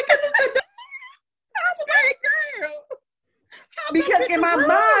 Because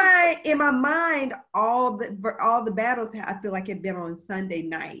in my mind, all the battles I feel like have been on Sunday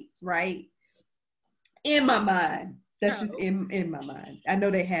nights, right? In my mind. That's just in my mind. I know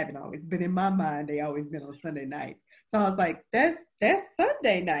they haven't always, but in my mind, they always been on Sunday nights. So I was like, that's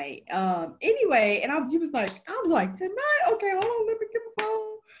Sunday night. Anyway, and I was like, tonight? Okay, hold on, let me get my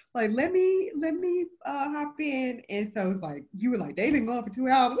phone. Like, let me hop in. And so it's like, you were like, they've been going for 2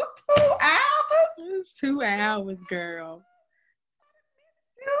 hours. 2 hours? It's 2 hours, girl.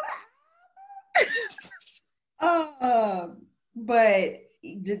 2 hours. But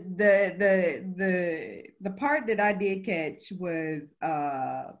the part that I did catch was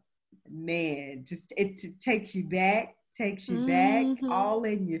man, just it takes you back all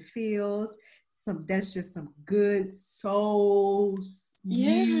in your feels. That's just some good soul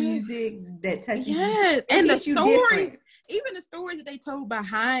music that touches you. And the stories, even the stories that they told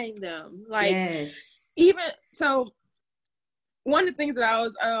behind them, even so. One of the things that I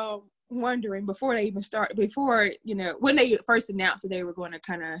was wondering before they even started, when they first announced that they were going to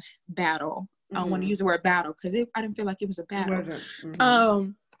kind of battle, I don't want to use the word battle because I didn't feel like it was a battle.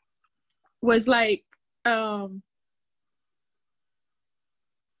 Was like, what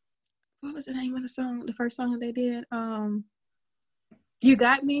was the name of the song? The first song that they did, You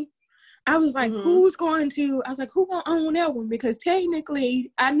Got Me. I was like, who going to own that one? Because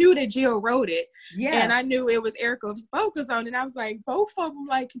technically, I knew that Jill wrote it. Yeah. And I knew it was Erica's focus on it. And I was like, both of them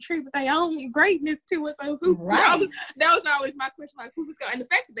contribute their own greatness to it. So that was always my question, who was going? And the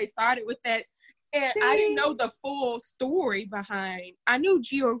fact that they started with that, and I didn't know the full story behind. I knew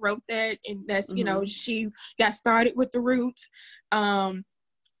Jill wrote that, and that's she got started with the Roots, but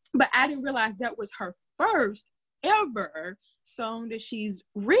I didn't realize that was her first ever song that she's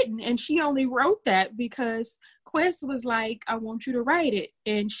written, and she only wrote that because Quest was like, I want you to write it,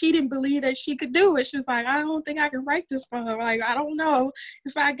 and she didn't believe that she could do it. She was like, I don't think I can write this for her. Like, I don't know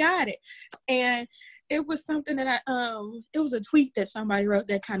if I got it. And it was something that it was a tweet that somebody wrote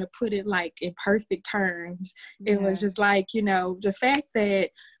that kind of put it in perfect terms. It was just the fact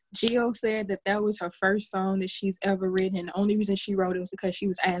that Jill said that was her first song that she's ever written, and the only reason she wrote it was because she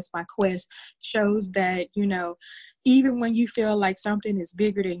was asked by Quest, shows that, even when you feel like something is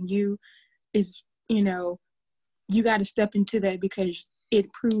bigger than you, you got to step into that, because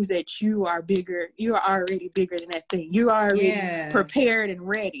it proves that you are bigger. You are already bigger than that thing. You are already prepared and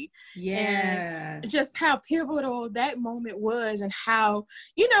ready. Yeah. And just how pivotal that moment was, and how,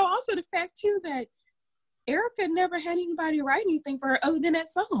 also the fact too that Erica never had anybody write anything for her other than that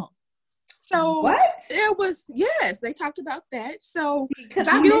song. So what? It was, yes, they talked about that. So because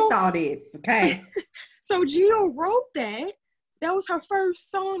I missed all this. Okay. So Jill wrote that. That was her first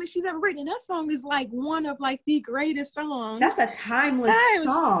song that she's ever written. And that song is like one of like the greatest songs. That's a timeless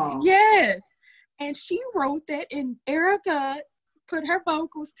song. Yes. And she wrote that, and Erica put her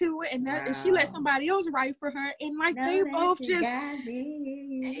vocals to it, and that and she let somebody else write for her. And like they both just I'm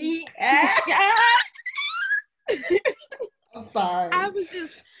sorry. I was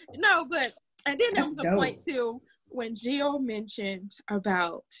just but and then there was a point too when Jill mentioned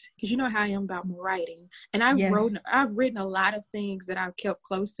about, because you know how I am about my writing, and I've written a lot of things that I've kept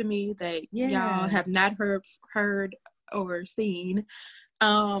close to me that y'all have not heard or seen,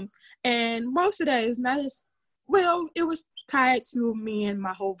 and most of that is not as well. It was tied to me and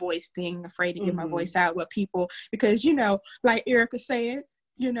my whole voice thing, afraid to get my voice out with people, because like Erica said,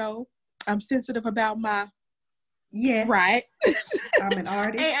 I'm sensitive about my right. I'm an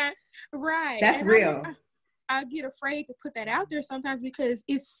artist, and, right. That's and real. I get afraid to put that out there sometimes because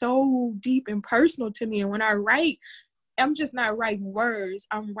it's so deep and personal to me. And when I write, I'm just not writing words.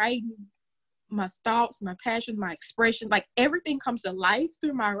 I'm writing my thoughts, my passions, my expressions. Like everything comes to life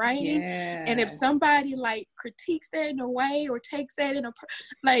through my writing. Yeah. And if somebody like critiques that in a way or takes that in a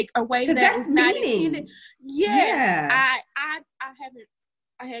way that is not intended,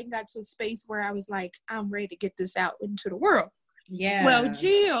 I hadn't got to a space where I was like, I'm ready to get this out into the world. Yeah. Well,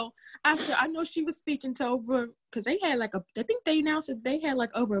 Jill, I know she was speaking to over, because they had I think they announced that they had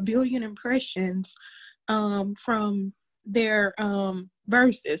like over 1 billion impressions from their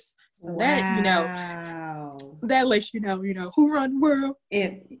verses. So wow. That lets you know who run the world.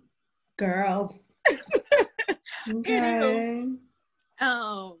 Girls. Okay.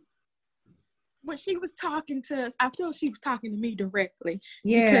 Anywho, when she was talking to us, I feel she was talking to me directly.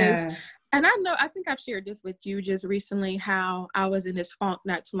 Yeah. Because, and I think I've shared this with you just recently, how I was in this funk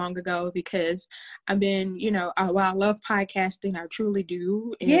not too long ago, because I've been, while I love podcasting, I truly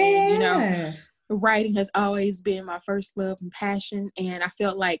do. And, writing has always been my first love and passion. And I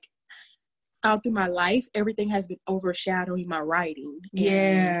felt like all through my life, everything has been overshadowing my writing.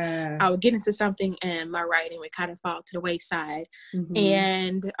 And I would get into something and my writing would kind of fall to the wayside. Mm-hmm.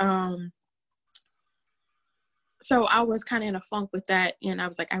 And, so I was kind of in a funk with that, and I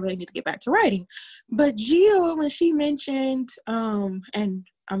was like, I really need to get back to writing. But Jill, when she mentioned, and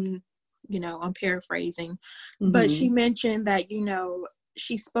I'm paraphrasing, but she mentioned that,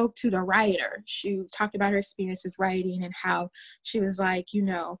 she spoke to the writer. She talked about her experiences writing and how she was like,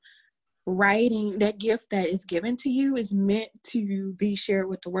 writing, that gift that is given to you is meant to be shared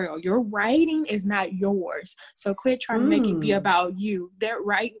with the world. Your writing is not yours, so quit trying to make it be about you.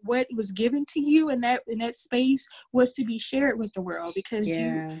 What was given to you in that space was to be shared with the world, because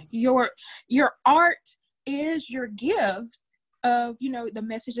your art is your gift of the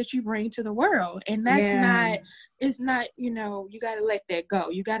message that you bring to the world. And that's not you got to let that go.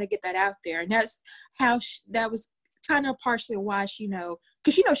 You got to get that out there. And that's how that was kind of partially why she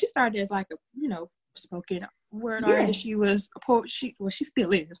because she started as like a spoken word artist. She was a poet. She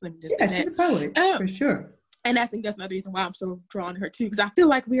still is. She's a poet for sure. And I think that's another reason why I'm so drawn to her too, because I feel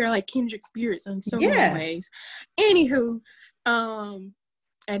like we are like kindred spirits in so many ways. Anywho, and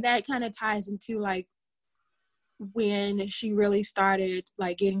that kind of ties into like when she really started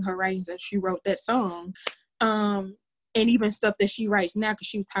like getting her writings, that she wrote that song. And even stuff that she writes now, because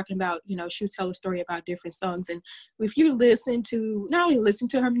she was talking about, she was telling a story about different songs. And if you not only listen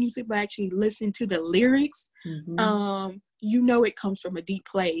to her music, but actually listen to the lyrics, it comes from a deep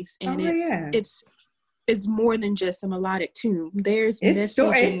place. And it's more than just a melodic tune. There's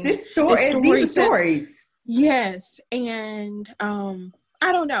stories. Yes. And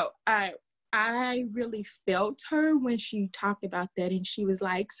I don't know. I really felt her when she talked about that, and she was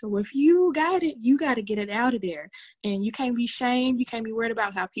like, so if you got it, you got to get it out of there, and you can't be shamed. You can't be worried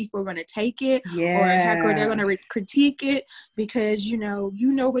about how people are going to take it or how they're going to critique it, because you know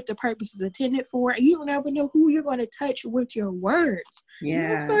what the purpose is intended for, and you don't ever know who you're going to touch with your words.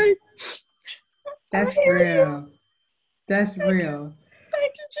 That's real. That's real.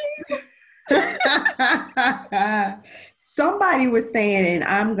 Thank you, Jesus. Somebody was saying, and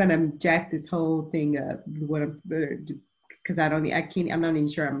I'm gonna jack this whole thing up, because I'm not even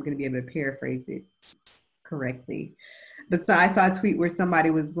sure I'm gonna be able to paraphrase it correctly. But so I saw a tweet where somebody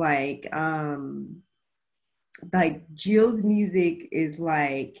was like Jill's music is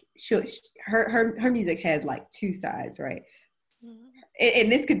like her music had like two sides, right? And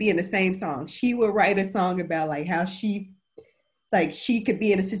this could be in the same song. She would write a song about like how she could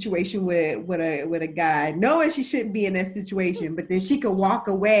be in a situation with a guy, knowing she shouldn't be in that situation, but then she could walk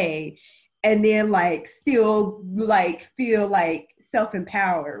away and then like still like feel like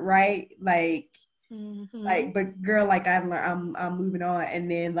self-empowered, right? Like but girl, like I'm moving on. And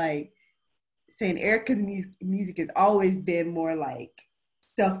then like saying Erica's music has always been more like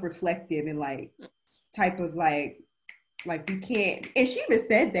self-reflective and like type of like we can't, and she even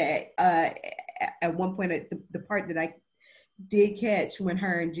said that at one point at the part that I did catch when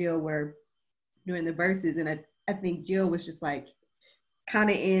her and Jill were doing the verses, and I think Jill was just like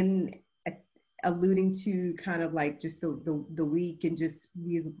kind of alluding to kind of like just the week and just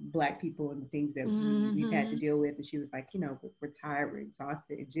we as Black people and the things that we've had to deal with. And she was like, we're tired, we're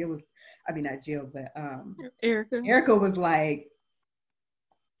exhausted. And Jill was, I mean, not Jill, but Erica was like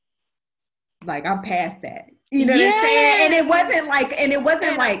I'm past that. You know what I'm saying? And it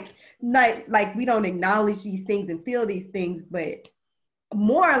wasn't like we don't acknowledge these things and feel these things, but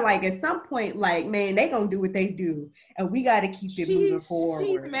more like at some point, like, man, they gonna do what they do, and we got to keep it moving forward.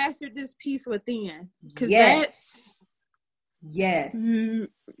 She's mastered this piece within, because yes, man,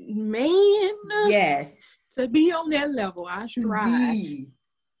 to be on that level, I strive to be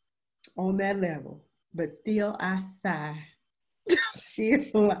on that level, but still I sigh.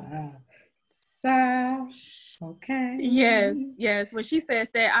 Still I sigh. Okay. Yes. When she said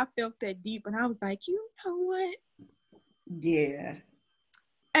that, I felt that deep, and I was like, you know what? Yeah.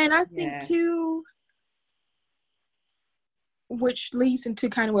 And I think too, which leads into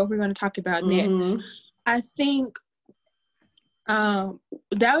kind of what we're going to talk about next. I think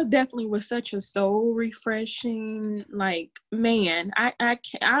that definitely was such a soul refreshing. Like, man, I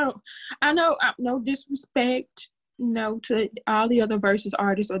know no disrespect, to all the other Versus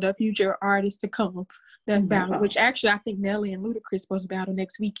artists or the future artists to come that's battle. Which actually I think Nelly and Ludacris supposed to battle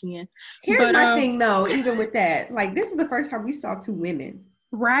next weekend. Here's my thing though, even with that, like this is the first time we saw two women.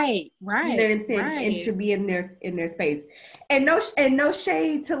 Right. You know what I'm saying? Right. And to be in their space. And no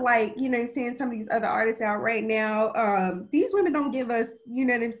shade to like, you know what I'm saying, some of these other artists out right now. These women don't give us, you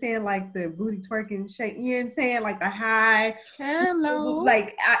know what I'm saying, like the booty twerking shake, you know what I'm saying? Like the high. Hello.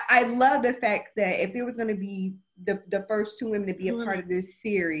 Like I love the fact that if it was gonna be the first two women to be a part of this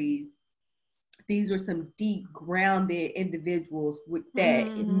series, these were some deep, grounded individuals with that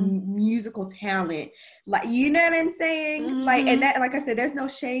musical talent. Like, you know what I'm saying? Like, and that, like I said, there's no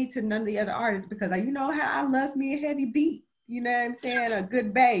shade to none of the other artists, because you know how I love me a heavy beat. You know what I'm saying? A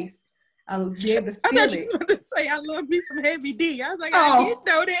good bass. I'll be able to feel it. I thought you were going to say I love me some heavy D. I was like, I didn't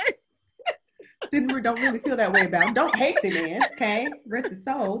know that. Don't really feel that way about him. Don't hate the man, okay? Rest his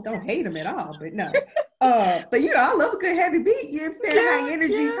soul. Don't hate him at all, but no. But I love a good heavy beat, you know what I'm saying? High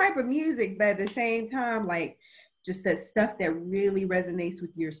energy type of music, but at the same time, like just that stuff that really resonates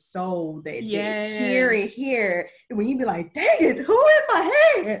with your soul, that hear, and when you be like, dang it, who in my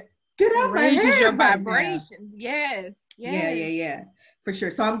head? Get out my head. Your vibrations. Yes. Yeah. For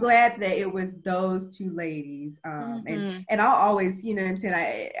sure. So I'm glad that it was those two ladies. And I'll always, you know what I'm saying,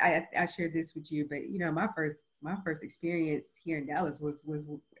 I shared this with you, but my first experience here in Dallas was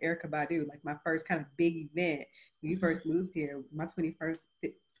Erykah Badu, like my first kind of big event. When we first moved here, my 25th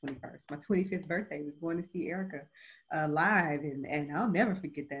birthday was going to see Erykah live, and I'll never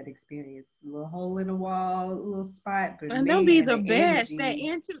forget that experience. A little hole in the wall, a little spot, but and they'll be the best. That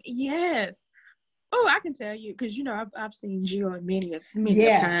intimate, yes. Oh, I can tell you, because I've seen Jill many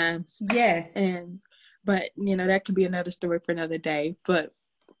times. Yes. But that could be another story for another day. But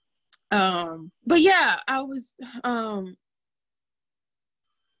yeah, I was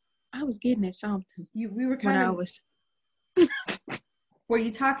getting at something. We were kind of. Were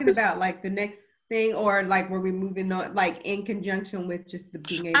you talking about like the next thing, or like were we moving on, like in conjunction with just the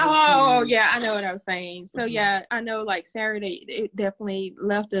being able to... yeah, I know what I was saying. So yeah, I know like Saturday, it definitely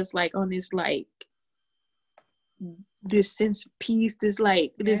left us like on this like this sense of peace, this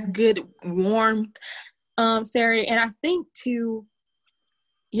like this good warmth Saturday. And I think too,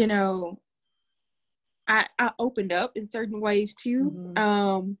 I opened up in certain ways too,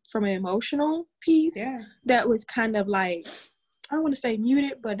 from an emotional piece that was kind of like, I don't want to say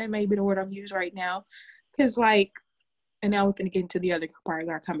muted, but that may be the word I'm using right now. Because like, and now we're going to get into the other part of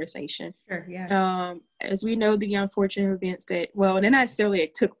our conversation. Sure, yeah. As we know, the unfortunate events that, well, they're not necessarily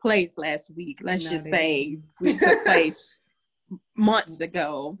it took place last week. Let's just say it took place months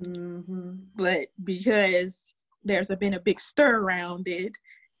ago. But because there's been a big stir around it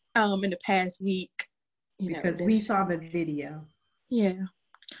in the past week. Because we saw the video. Yeah.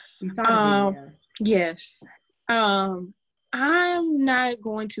 We saw the video. Yes. I'm not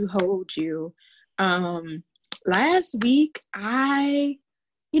going to hold you. Last week, when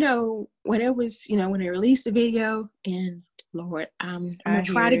it was, when they released the video and Lord, I'm I gonna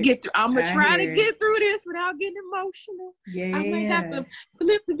try to hear it. get through. I'm gonna I try to hear get through this without getting emotional. I might have Yeah. to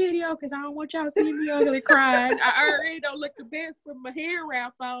flip the video because I don't want y'all seeing me ugly crying. I already don't look the best with my hair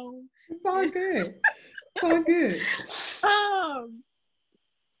wrapped on. It's all good. It's all good.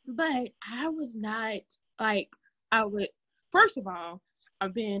 But I was not like I would. First of all,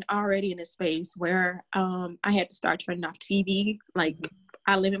 I've been already in a space where I had to start turning off TV. Like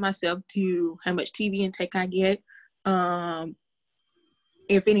I limit myself to how much TV intake I get.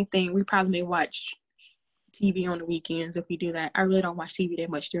 If anything, we probably may watch TV on the weekends if we do that. I really don't watch TV that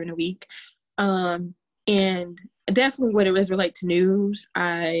much during the week. And definitely when it was related to news,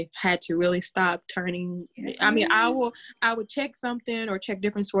 I had to really stop turning. Yes, I mean, I would check something or check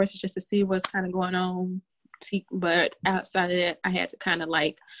different sources just to see what's kind of going on. But outside of that, I had to kind of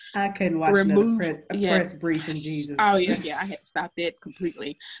like I couldn't watch another press briefing, Jesus. Oh yeah, I had to stop that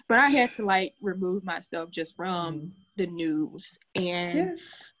completely. But I had to like remove myself just from the news and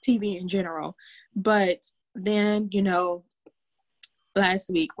TV in general. But then, you know,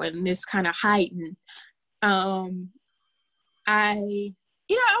 last week when this kind of heightened, I was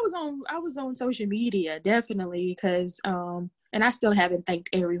on social media definitely because and I still haven't thanked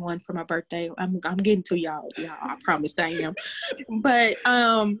everyone for my birthday. I'm getting to y'all. I promise I am. But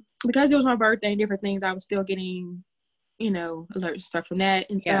because it was my birthday and different things, I was still getting, you know, alerts and stuff from that.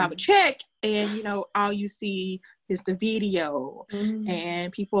 And so I would check, and you know, all you see is the video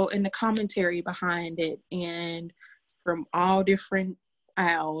and people in the commentary behind it, and from all different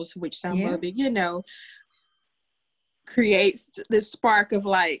aisles, which some of it, you know, creates this spark of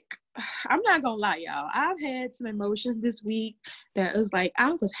like, I'm not gonna lie, y'all. I've had some emotions this week that was like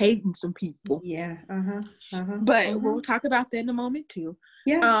I was hating some people. But we'll talk about that in a moment too.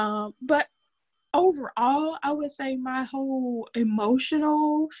 But overall, I would say my whole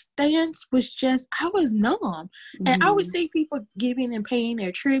emotional stance was just I was numb, and I would see people giving and paying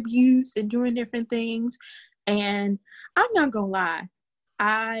their tributes and doing different things, and I'm not gonna lie,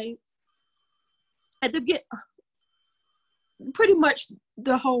 I at the get pretty much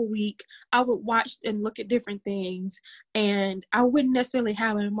the whole week I would watch and look at different things, and I wouldn't necessarily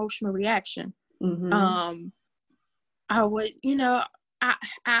have an emotional reaction. I would, you know, I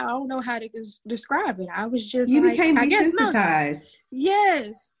don't know how to describe it. I was just you like, became I guess desensitized.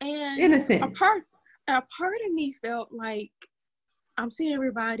 Yes, and innocent. A part of me felt like I'm seeing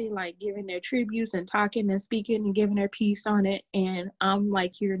everybody like giving their tributes and talking and speaking and giving their piece on it, and I'm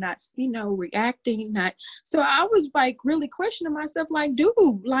like, you're not, you know, reacting, not. So I was like really questioning myself, like, dude,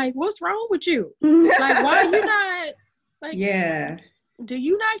 like, what's wrong with you? Like, why are you not? Like, do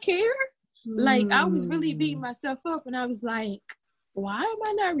you not care? Like, I was really beating myself up, and I was like, why am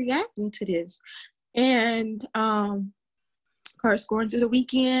I not reacting to this? And of course, going through the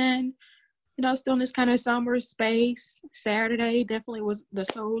weekend, you know, still in this kind of summer space. Saturday definitely was the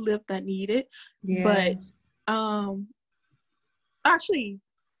soul lift I needed. But actually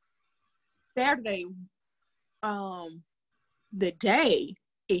Saturday, the day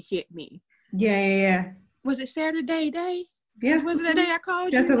it hit me. Was it Saturday day? Yeah. Was it the day I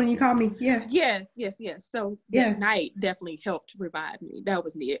called you? That's when you called me. Yeah. Yes. So that night definitely helped revive me. That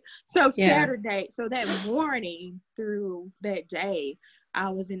was neat. So Saturday, so that morning through that day, I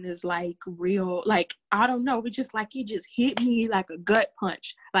was in this like real, like, I don't know, it just hit me like a gut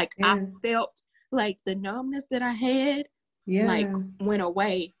punch. Like I felt like the numbness that I had like went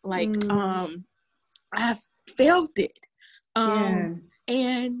away. Like I felt it.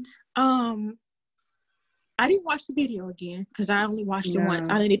 And I didn't watch the video again because I only watched it once.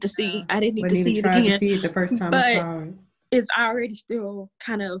 I didn't need to see. I didn't need to see it again. To see it the first time I saw it. It's already still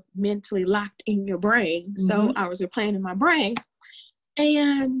kind of mentally locked in your brain. So I was replaying in my brain,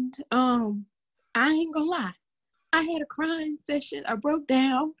 and I ain't gonna lie, I had a crying session. I broke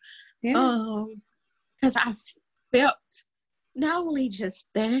down because I felt not only just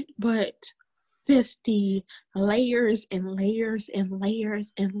that, but just the layers and layers and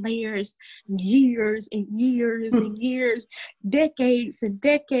layers and layers, years and years and years, decades and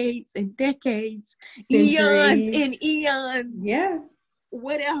decades and decades, centuries. Eons and eons,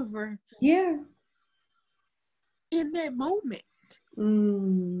 whatever. In that moment.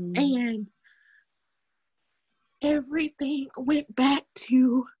 And everything went back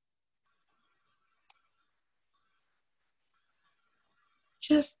to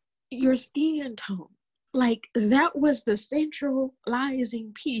just your skin tone. Like that was the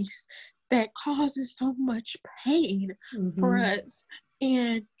centralizing piece that causes so much pain for us.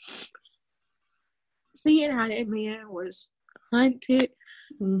 And seeing how that man was hunted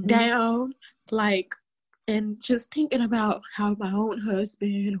down, like, and just thinking about how my own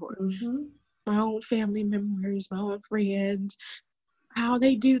husband or my own family members, my own friends, how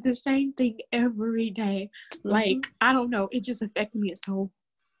they do the same thing every day. Like, I don't know, it just affected me. So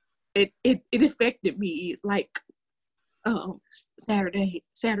it affected me like Saturday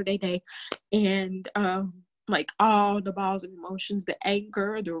day, and like all the balls of emotions, the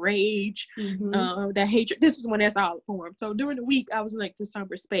anger, the rage, the hatred. This is when that's all formed. So during the week I was in like the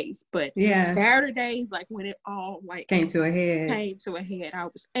somber space, but Saturdays, like when it all like came to a head, I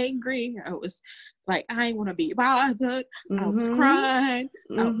was angry. I was like, I ain't want to be bothered. I was crying.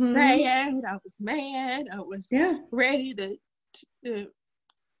 I was sad. I was mad. I was ready to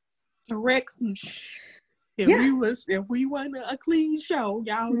wreck some If we want a clean show,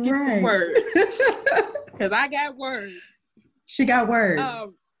 y'all get some words. Because I got words. She got words.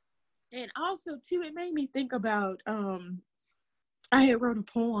 And also too, it made me think about I had wrote a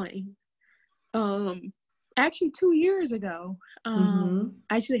poem actually 2 years ago. I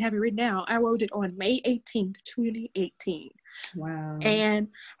actually have it written down. I wrote it on May 18th, 2018. Wow. And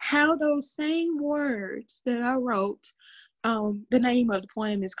how those same words that I wrote, the name of the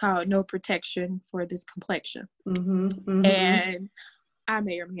poem is called No Protection for This Complexion. And I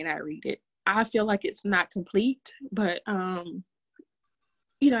may or may not read it. I feel like it's not complete, but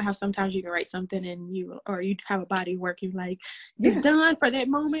you know how sometimes you can write something and you have a body of work, you like, it's done for that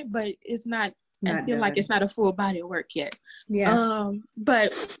moment, but it's not I feel done. Like it's not a full body of work yet.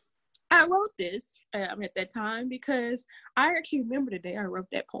 But I wrote this at that time because I actually remember the day I wrote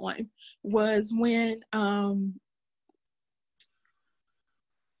that poem was when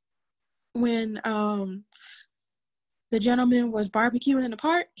the gentleman was barbecuing in the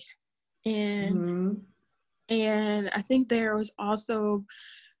park, and I think there was also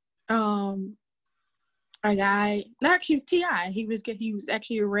a guy, not actually it was T.I. He was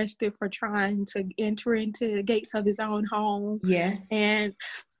actually arrested for trying to enter into the gates of his own home. Yes. And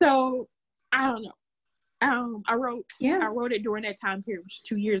so I don't know. I wrote it during that time period, which was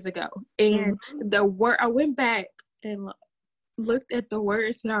 2 years ago. And I went back and looked at the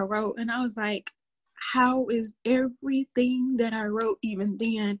words that I wrote, and I was like, how is everything that I wrote even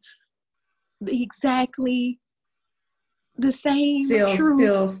then exactly the same?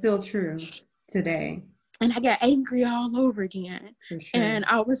 Still true today. And I got angry all over again. For sure. And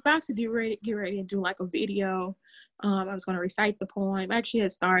I was about to get ready and do like a video. I was going to recite the poem. I actually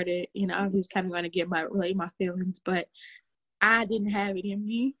had started, I was just kind of going to relay my feelings, but I didn't have it in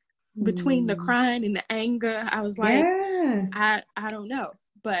me. Between the crying and the anger, I was like, I don't know.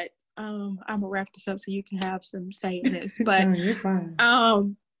 But I'm gonna wrap this up so you can have some say in this. But no, you're fine.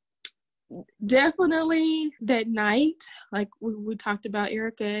 Definitely that night, like we talked about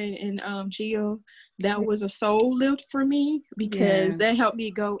Erica and Gio, that was a soul lift for me because that helped me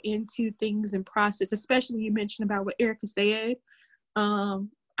go into things and process, especially you mentioned about what Erica said. I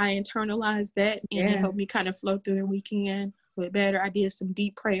internalized that and it helped me kind of flow through the weekend with better. I did some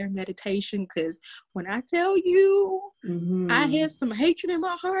deep prayer and meditation because when I tell you I had some hatred in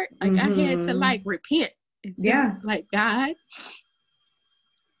my heart, like I had to like repent and feel like, God,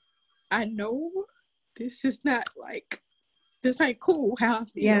 I know this is not like, this ain't cool how I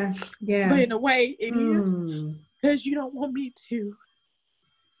feel. But in a way it is, because you don't want me to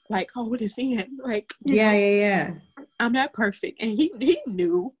like hold this in. Like, you know, I'm not perfect. And he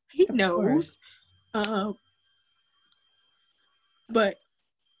knew, he knows. But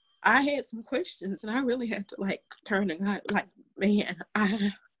I had some questions and I really had to like turn to God, like, man,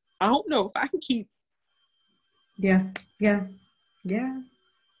 I don't know if I can keep.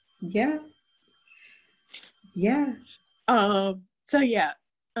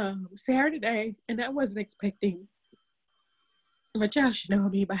 Saturday, and I wasn't expecting, but y'all should know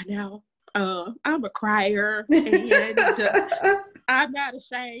me by now. I'm a crier, and I'm not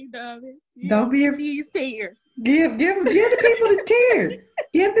ashamed of it. Don't be these tears. Give the people the tears.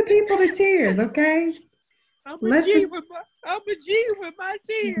 Give the people the tears, okay? I'm a G with my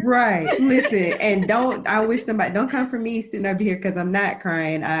tears. Right. Listen, and don't come for me sitting up here because I'm not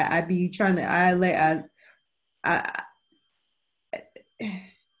crying. I be trying to.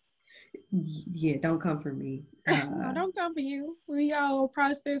 Don't come for me. No, don't come for you. We all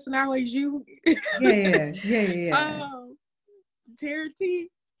process and always you. Yeah. Tara T.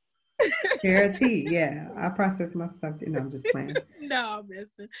 I process my stuff. No, I'm just playing. No, I'm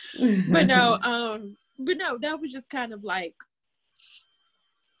messing. But no, that was just kind of like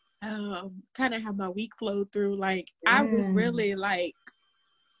kind of how my week flowed through. Like I was really like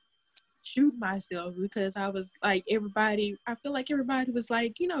shooting myself because I was like, I feel like everybody was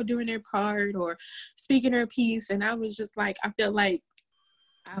like, doing their part or speaking their piece, and I was just like,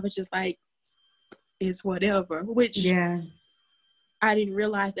 it's whatever, which I didn't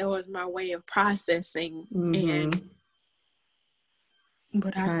realize that was my way of processing. And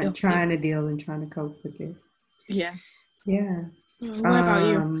but I felt trying to deal and trying to cope with it. Yeah. What about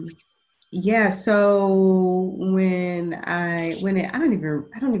you? Yeah, so I don't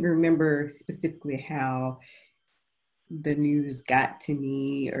even remember specifically how the news got to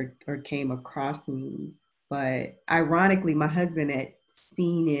me or came across me, but ironically, my husband had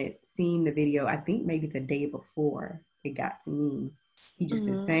seen the video, I think maybe the day before it got to me. He just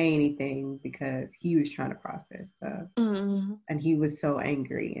didn't say anything because he was trying to process stuff, and he was so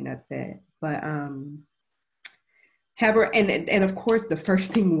angry and upset. But and of course, the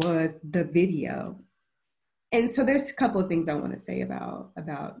first thing was the video. And so there's a couple of things I want to say about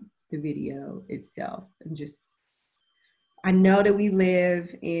the video itself. And just, I know that we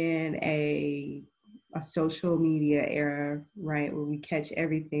live in a social media era, right, where we catch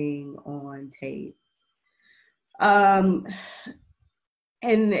everything on tape.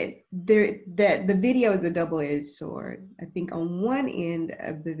 And the video is a double-edged sword. I think on one end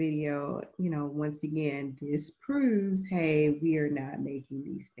of the video, once again, this proves, hey, we are not making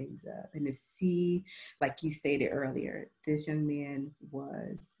these things up. And to see, like you stated earlier, this young man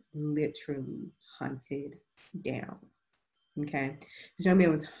was literally hunted down. Okay. This young man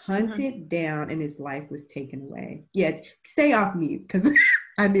was hunted down and his life was taken away. Yeah, stay off mute because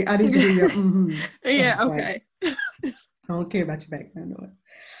I need to hear your Yeah, okay. I don't care about your background noise.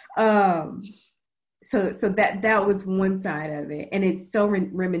 So that was one side of it, and it's so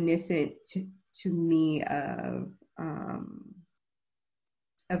reminiscent to me of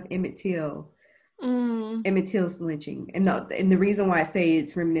Emmett Till, Emmett Till's lynching, and the reason why I say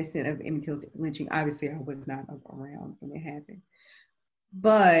it's reminiscent of Emmett Till's lynching, obviously I was not around when it happened,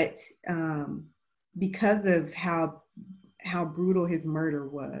 but because of how brutal his murder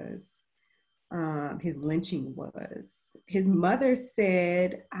was. His lynching was. His mother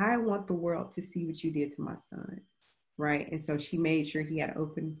said, I want the world to see what you did to my son, right? And so she made sure he had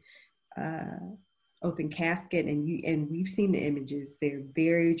open casket, and we've seen the images. They're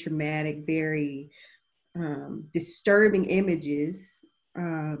very traumatic, very disturbing images,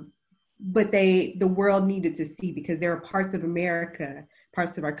 but the world needed to see, because there are parts of America,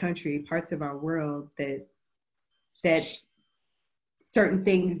 parts of our country, parts of our world that certain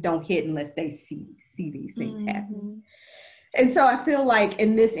things don't hit unless they see these things happen. And so I feel like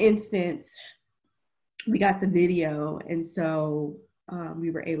in this instance, we got the video, and so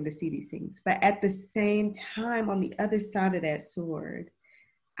we were able to see these things. But at the same time, on the other side of that sword,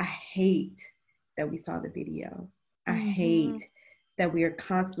 I hate that we saw the video. I hate that we are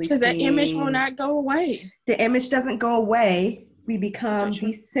constantly because that image will not go away. The image doesn't go away. We become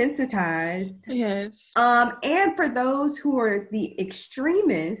desensitized. Yes. And for those who are the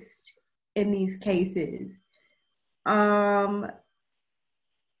extremists in these cases, I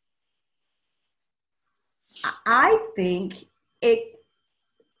think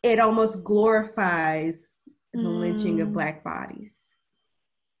it almost glorifies the lynching of Black bodies.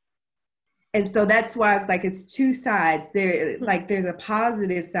 And so that's why it's like it's two sides. There's a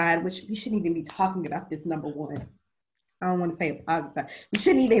positive side, which we shouldn't even be talking about this, number one. I don't want to say a positive side. We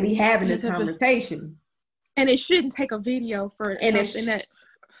shouldn't even be having this conversation. And it shouldn't take a video for something that...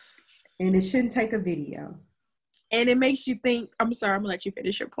 And it shouldn't take a video. And it makes you think... I'm sorry, I'm going to let you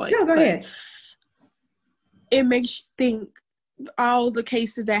finish your point. No, go ahead. It makes you think all the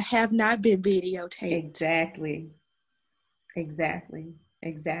cases that have not been videotaped. Exactly.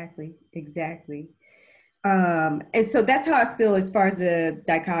 And so that's how I feel as far as the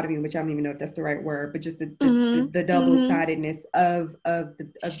dichotomy, which I don't even know if that's the right word, but just the double-sidedness of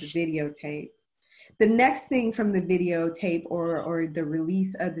the videotape. The next thing from the videotape or the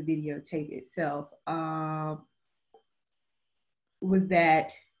release of the videotape itself was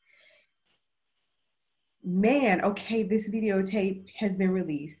that, man, okay, this videotape has been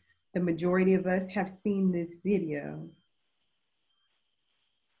released. The majority of us have seen this video.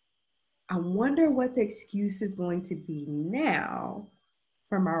 I wonder what the excuse is going to be now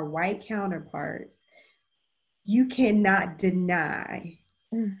from our white counterparts. You cannot deny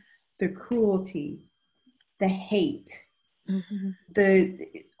the cruelty, the hate,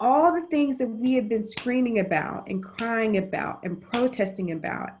 all the things that we have been screaming about and crying about and protesting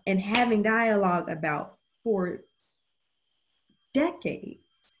about and having dialogue about for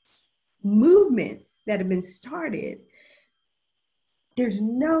decades. Movements that have been started. There's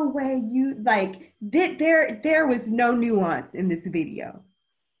no way there was no nuance in this video.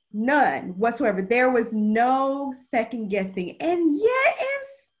 None whatsoever. There was no second guessing. And yet and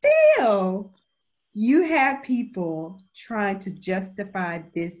still, you have people trying to justify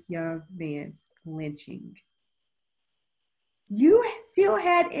this young man's lynching. you still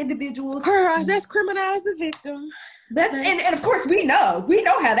had individuals. That's criminalize the victim. And of course we know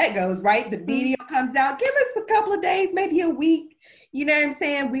how that goes, right? The video comes out, give us a couple of days, maybe a week. You know what I'm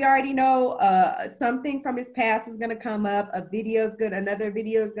saying? We already know something from his past is going to come up. Another video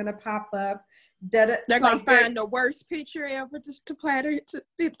is going to pop up. They're going to find the worst picture ever just to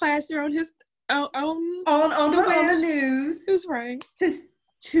plaster on his on the news. That's right.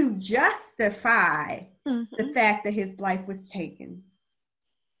 To justify the fact that his life was taken.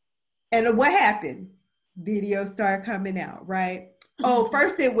 And what happened? Videos started coming out, right? Oh,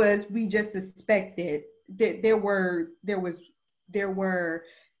 first it was, we just suspected that there were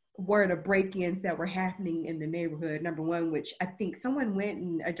word of break-ins that were happening in the neighborhood, number one, which I think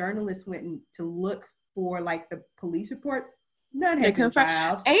a journalist went to look for like the police reports. None had been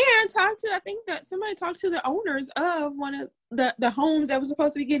filed. And I think that somebody talked to the owners of one of the homes that was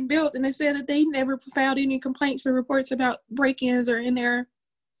supposed to be getting built, and they said that they never filed any complaints or reports about break-ins or in their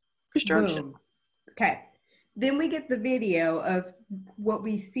construction. Boom. Okay. Then we get the video of what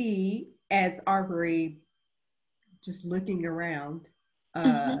we see as Arbery just looking around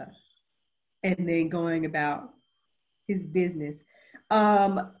and then going about his business.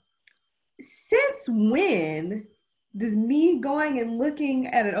 Since when does me going and looking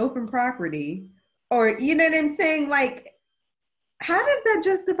at an open property, or you know what I'm saying, like, how does that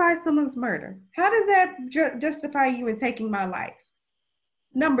justify someone's murder? How does that justify you in taking my life?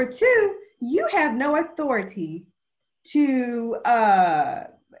 Number two, you have no authority to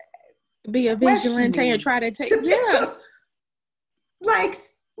be a vigilante and try to take like,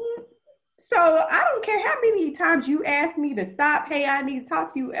 so I don't care how many times you ask me to stop. Hey, I need to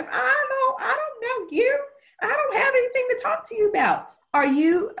talk to you. If I don't know you. I don't have anything to talk to you about.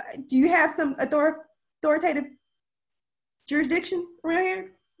 Do you have some authoritative jurisdiction around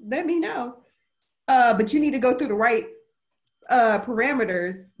here? Let me know. But you need to go through the right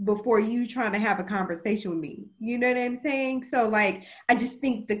parameters before you trying to have a conversation with me. You know what I'm saying? So like, I just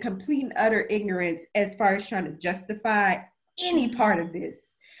think the complete and utter ignorance as far as trying to justify any part of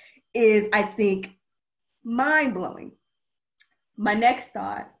this is, I think, mind-blowing. My next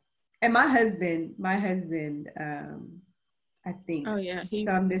thought, and my husband, I think,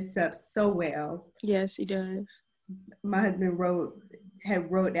 summed this up so well. Yes, he does. My husband wrote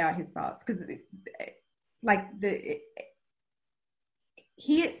out his thoughts, because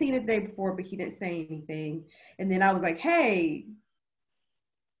he had seen it the day before, but he didn't say anything. And then I was like, "Hey,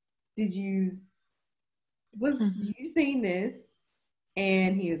 did you seen this?"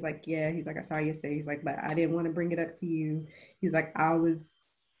 And he was like, "Yeah." He's like, "I saw it yesterday." He's like, "But I didn't want to bring it up to you." He's like,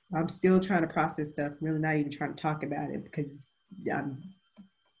 I'm still trying to process stuff. I'm really not even trying to talk about it because I'm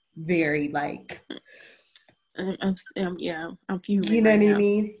very like, I'm fuming. You know what I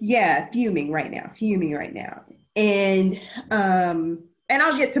mean? Yeah, fuming right now. And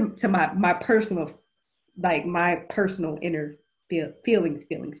I'll get to my personal, like my personal inner feelings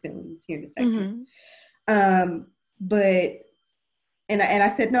here in a second. But I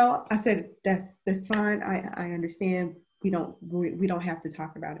said, no, I said, that's fine. I understand. We don't have to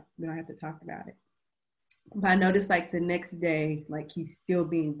talk about it. But I noticed like the next day, like he's still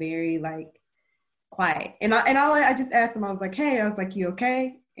being very like quiet. And I just asked him, I was like, "Hey," I was like, "You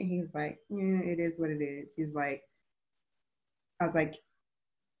okay?" And he was like, "Yeah, it is what it is." He was like, I was like,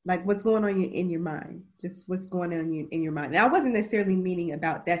 what's going on in your mind? Just what's going on in your mind? And I wasn't necessarily meaning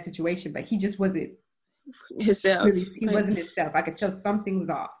about that situation, but he just wasn't himself. Really, he wasn't himself. I could tell something was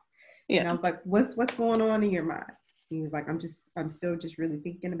off. Yeah. And I was like, what's going on in your mind? He was like, I'm still just really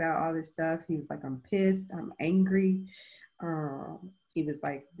thinking about all this stuff. He was like, I'm pissed. I'm angry. He was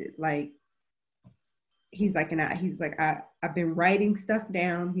like, he's like, I've been writing stuff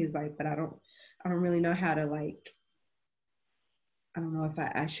down. He's like, but I don't really know how to like, I don't know if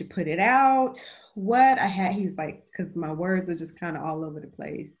I should put it out. He was like, because my words are just kind of all over the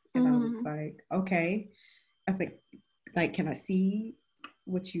place. And I was like, okay. I was like, can I see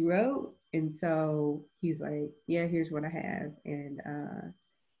what you wrote? And so he's like, yeah, here's what I have. And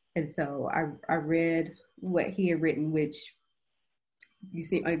so I read what he had written, which you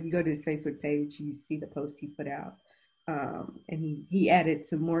see, if you go to his Facebook page, you see the post he put out. And he added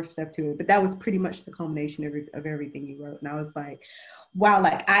some more stuff to it, but that was pretty much the culmination of everything he wrote. And I was like, wow,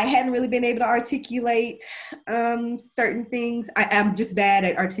 like I hadn't really been able to articulate certain things. I am just bad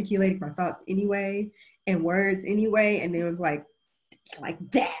at articulating my thoughts anyway, and words anyway. And it was like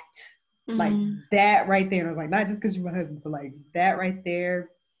that. Like that right there. And I was like, not just because you're my husband, but like that right there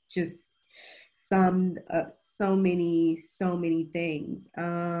just summed up so many things.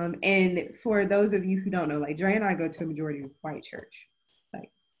 And for those of you who don't know, like Dre and I go to a majority white church.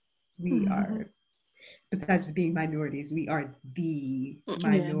 Like we are besides just being minorities, we are the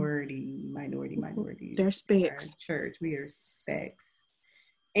minorities. They're specks. Church, we are specks.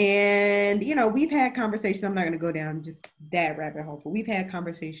 And, you know, we've had conversations. I'm not going to go down just that rabbit hole, but we've had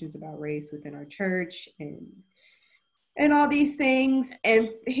conversations about race within our church and all these things. And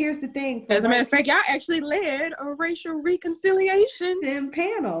here's the thing. As a matter of fact, y'all actually led a racial reconciliation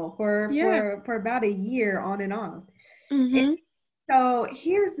panel for about a year on and on. Mm-hmm. So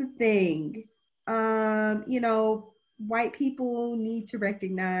here's the thing. You know, white people need to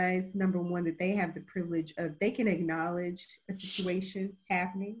recognize, number one, that they have the privilege of, they can acknowledge a situation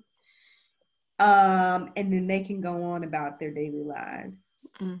happening. And then they can go on about their daily lives.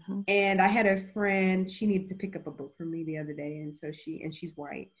 Mm-hmm. And I had a friend, she needed to pick up a book for me the other day. And so she's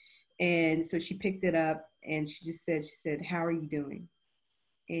white. And so she picked it up and she said, "How are you doing?"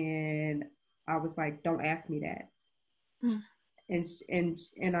 And I was like, "Don't ask me that." Mm.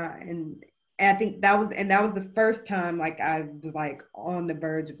 And I think that was the first time like I was like on the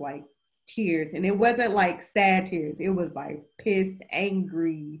verge of like tears, and it wasn't like sad tears. It was like pissed,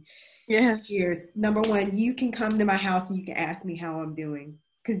 angry tears. Number one, you can come to my house and you can ask me how I'm doing,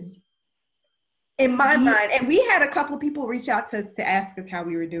 because in my mind, and we had a couple of people reach out to us to ask us how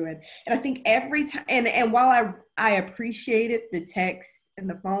we were doing, and I think every time, and while I appreciated the text and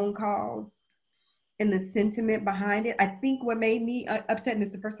the phone calls and the sentiment behind it, I think what made me upset, and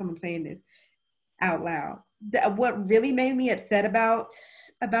it's the first time I'm saying this out loud, what really made me upset about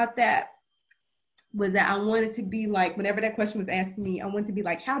that was that I wanted to be like, whenever that question was asked me, I wanted to be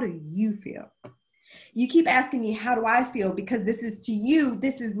like, how do you feel? You keep asking me, how do I feel? Because this is, to you,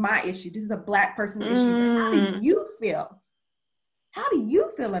 this is my issue. This is a Black person issue. But how do you feel? How do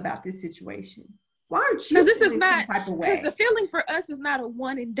you feel about this situation? Why aren't you this is not, some type of way? Because the feeling for us is not a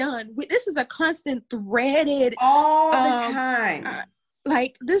one and done. This is a constant threaded. All the time.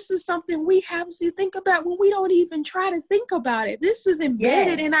 Like, this is something we have to think about when we don't even try to think about it. This is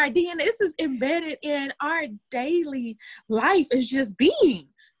embedded in our DNA. This is embedded in our daily life as just being.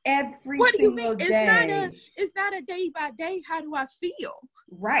 Every what do you single mean? day. It's not a day by day. How do I feel?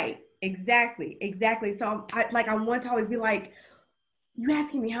 Right. Exactly. So I want to always be like, you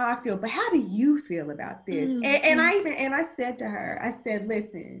asking me how I feel, but how do you feel about this? Mm-hmm. And I said to her, I said,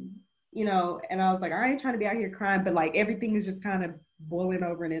 listen, you know, and I was like, I ain't trying to be out here crying, but like everything is just kind of boiling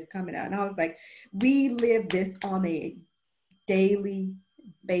over and it's coming out. And I was like, we live this on a daily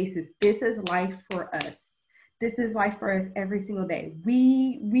basis. This is life for us. This is life for us every single day.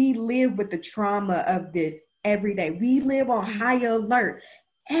 We live with the trauma of this every day. We live on high alert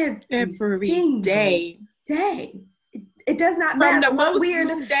every day. It does not matter from the what most weird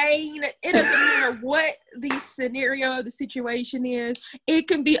mundane. It doesn't matter what the scenario, the situation is. It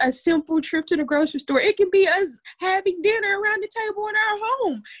can be a simple trip to the grocery store. It can be us having dinner around the table in our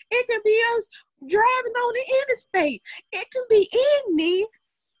home. It can be us driving on the interstate. It can be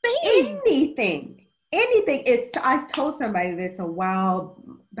anything. I told somebody this about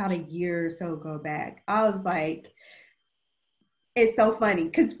a year or so ago back. I was like, it's so funny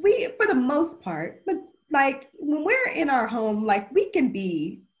because we, for the most part, but like when we're in our home, like we can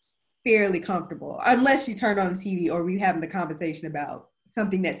be fairly comfortable unless you turn on the TV or we're having a conversation about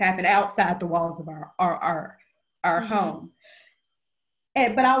something that's happened outside the walls of our mm-hmm. home.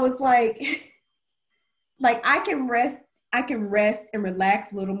 But I was like I can rest and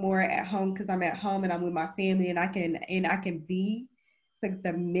relax a little more at home because I'm at home and I'm with my family and I can be. It's like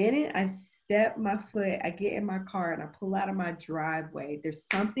the minute I step my foot, I get in my car and I pull out of my driveway, there's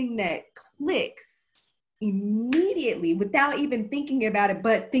something that clicks immediately without even thinking about it,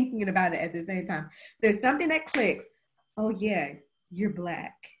 but thinking about it at the same time. There's something that clicks. Oh yeah, you're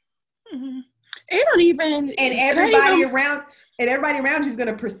Black. Mm-hmm. It don't even. And everybody around you is going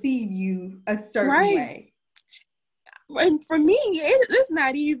to perceive you a certain way. And for me, it's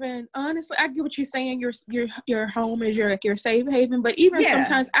not even, honestly, I get what you're saying. Your home is your safe haven, but even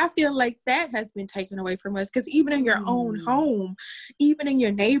sometimes I feel like that has been taken away from us because even in your own home, even in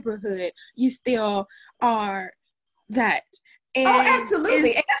your neighborhood, you still are that. And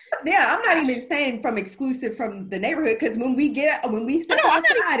absolutely. I'm not even saying exclusive from the neighborhood because when we step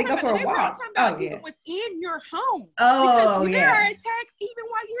outside and go for a walk. Even within your home. Oh, because there are attacks even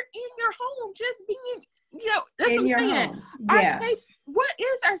while you're in your home, just being. That's in what I'm saying. Yeah. What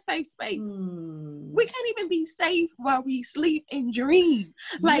is our safe space? We can't even be safe while we sleep and dream.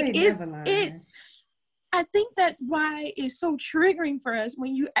 It's I think that's why it's so triggering for us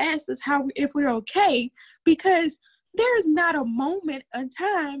when you ask us if we're okay, because there is not a moment in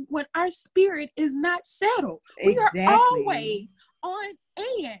time when our spirit is not settled. Exactly. We are always on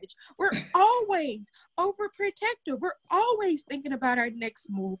edge. We're always overprotective. We're always thinking about our next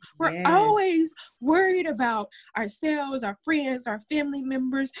move. We're always worried about ourselves, our friends, our family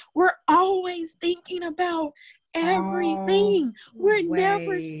members. We're always thinking about everything. We're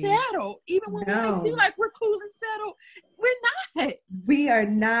never settled. Even when we may seem like we're cool and settled, we're not. We are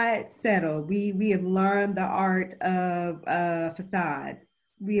not settled. We have learned the art of facades.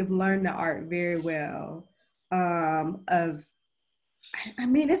 We have learned the art very well. It's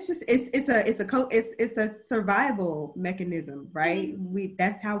a survival mechanism, right?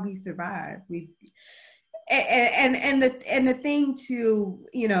 That's how we survive. And the thing too,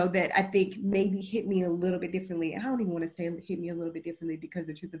 that I think maybe hit me a little bit differently. I don't even want to say hit me a little bit differently, because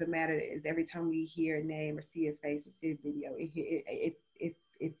the truth of the matter is, every time we hear a name or see a face or see a video, it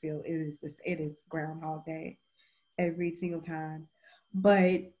is Groundhog Day every single time.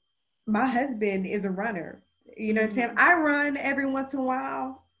 But my husband is a runner. You know what I'm saying? I run every once in a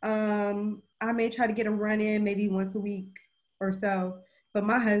while. I may try to get a run in maybe once a week or so. But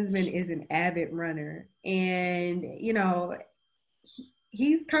my husband is an avid runner, and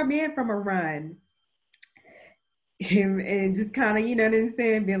he's come in from a run, and just kind of, you know what I'm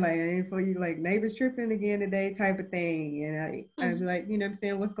saying, be like, "Ain't for you, like neighbors tripping again today," type of thing. And I'd be like, you know what I'm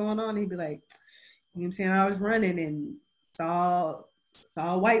saying, "What's going on?" And he'd be like, "You know what I'm saying, I was running and saw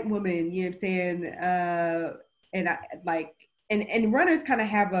a white woman," you know what I'm saying, and I like, and runners kind of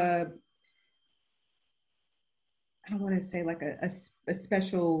have I don't want to say like a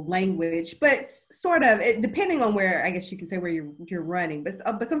special language, but sort of, depending on where, I guess you can say where you're running, but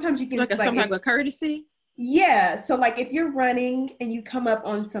sometimes you can like some type of courtesy. Yeah. So like if you're running and you come up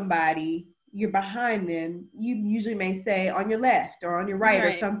on somebody, you're behind them, you usually may say on your left or on your right.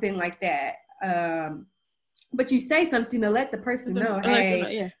 Or something like that. But you say something to let the person know,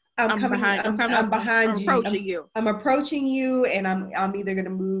 hey, I'm approaching you. I'm approaching you, and I'm either gonna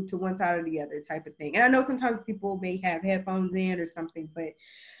move to one side or the other, type of thing. And I know sometimes people may have headphones in or something, but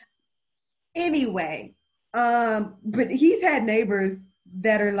anyway, but he's had neighbors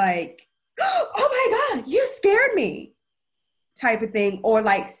that are like, "Oh my God, you scared me," type of thing, or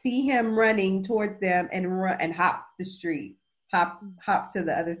like see him running towards them and run and hop the street, hop to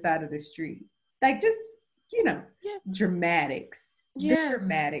the other side of the street, like just dramatics. Yes.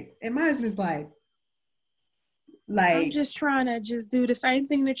 Dramatics. And my husband's like, I'm just trying to just do the same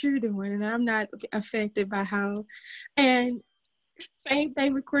thing that you're doing, and I'm not affected by how. And same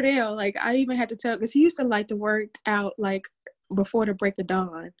thing with Cordell. Like, I even had to tell, because he used to like to work out like before the break of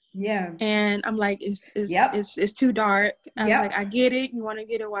dawn. Yeah. And I'm like, it's too dark. I was like, I get it. You want to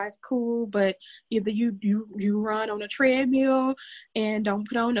get it while it's cool, but either you run on a treadmill and don't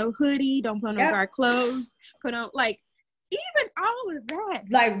put on no hoodie, don't put on no dark clothes, put on like. Even all of that.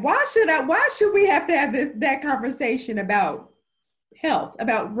 Like, why should we have to have that conversation about health,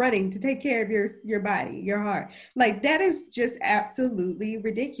 about running to take care of your body, your heart? Like, that is just absolutely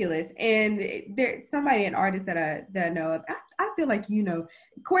ridiculous. And there's somebody, an artist that I know of, I feel like,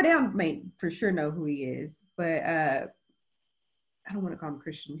 Cordell may for sure know who he is, but I don't want to call him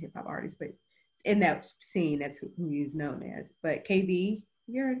Christian hip hop artist, but in that scene, that's who he's known as. But KB,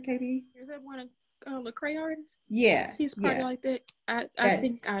 you heard of KB? Is that one of Lecrae artist? Yeah, he's probably like that. I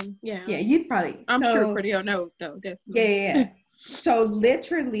think you've probably. I'm sure Cordell knows though. Definitely. Yeah. So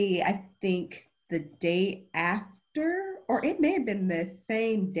literally, I think the day after, or it may have been the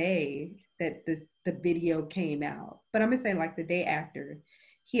same day that the video came out, but I'm gonna say like the day after,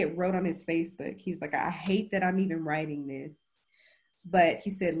 he had wrote on his Facebook. He's like, "I hate that I'm even writing this." But he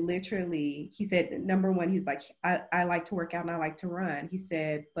said, literally, number one, he's like, I like to work out and I like to run. He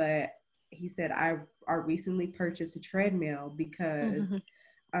said, but he said, I recently purchased a treadmill because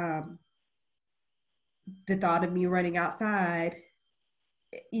the thought of me running outside,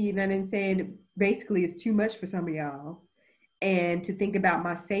 you know what I'm saying, basically is too much for some of y'all. And to think about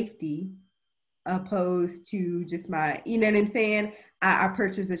my safety opposed to just my, you know what I'm saying, I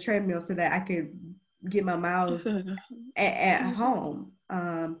purchased a treadmill so that I could get my miles at home.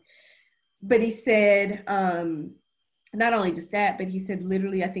 But he said, not only just that, but he said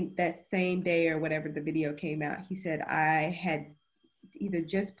literally, I think that same day or whatever the video came out, he said I had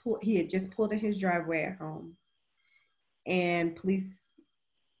just pulled in his driveway at home, and police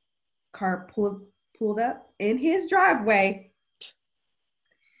car pulled up in his driveway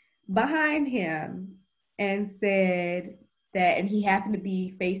behind him and said that, and he happened to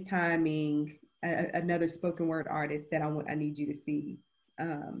be FaceTiming another spoken word artist that I need you to see.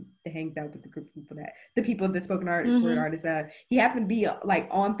 That hangs out with the group of people that spoken word artists. He happened to be like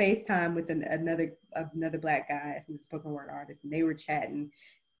on FaceTime with another black guy who's a spoken word artist, and they were chatting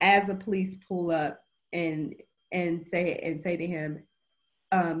as the police pull up and say to him,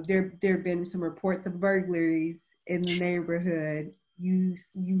 there have been some reports of burglaries in the neighborhood. You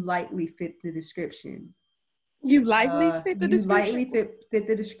lightly fit the description. You lightly fit the description? You lightly fit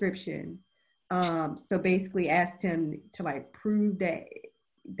the description. So basically asked him to like prove that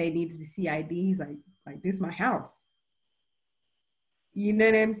they needed to see ID. He's like this is my house. You know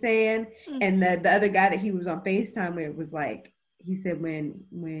what I'm saying? Mm-hmm. And the other guy that he was on FaceTime with was like, he said when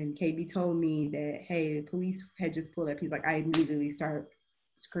KB told me that, hey, the police had just pulled up, he's like, I immediately started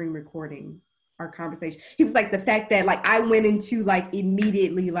screen recording our conversation. He was like, the fact that like I went into like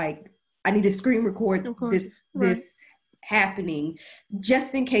immediately like I need to screen record this happening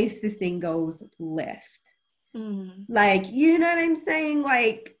just in case this thing goes left. Mm. Like, you know what I'm saying?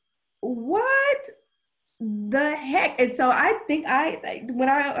 Like, what the heck? And so I think when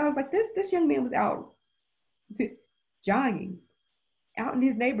I was like, this young man was out jogging out in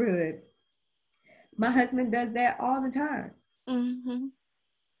his neighborhood. My husband does that all the time. Mm-hmm.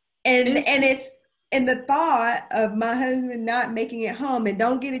 And the thought of my husband not making it home, and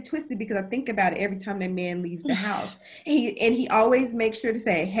don't get it twisted because I think about it every time that man leaves the house. He always makes sure to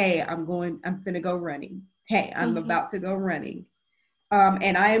say, hey, I'm finna go running. Hey, I'm about to go running.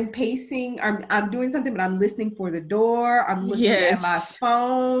 And I am pacing, I'm doing something, but I'm listening for the door. I'm looking at my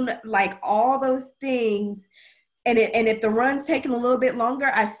phone, like all those things. And if the run's taking a little bit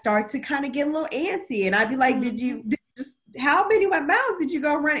longer, I start to kind of get a little antsy. And I'd be like, how many miles did you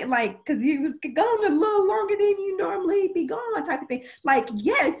go running? Like, because you was gone a little longer than you normally be gone, type of thing. Like,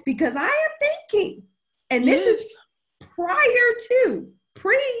 yes, because I am thinking, and this is prior to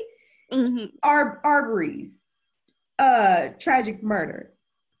Arbery's tragic murder.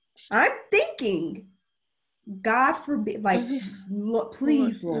 I'm thinking, God forbid, like,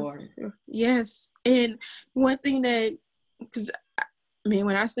 please, Lord. Yes. And one thing that, because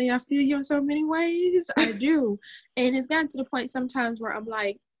when I say I feel you in so many ways, I do. And it's gotten to the point sometimes where I'm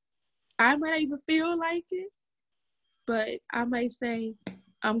like, I might not even feel like it, but I might say,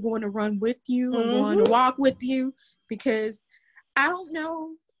 I'm going to run with you. I'm going to walk with you, because I don't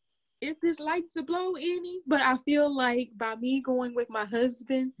know if this lightens a blow any, but I feel like by me going with my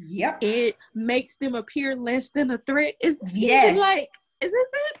husband, it makes them appear less than a threat. Does this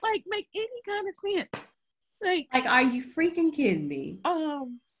like make any kind of sense? Like, are you freaking kidding me?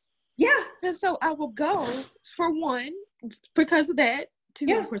 Yeah. And so I will go, for one, because of that.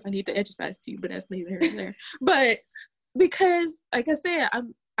 Two, of course, I need to exercise too, but that's neither here nor there. But because, like I said,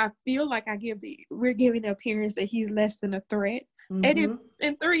 I feel like we're giving the appearance that he's less than a threat. Mm-hmm.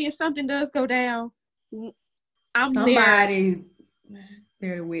 And three, if something does go down, I'm somebody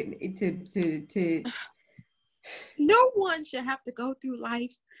there to witness to. No one should have to go through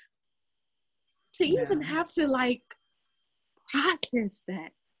life to even have to like process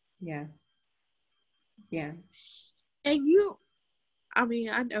that. Yeah. Yeah. And I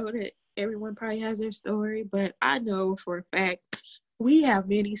know that everyone probably has their story, but I know for a fact we have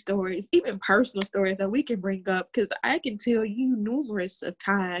many stories, even personal stories that we can bring up, because I can tell you numerous of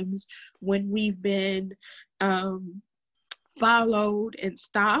times when we've been followed and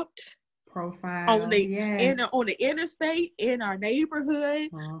stopped. Profile on the interstate, in our neighborhood,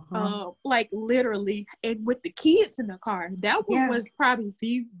 like literally, and with the kids in the car. That one was probably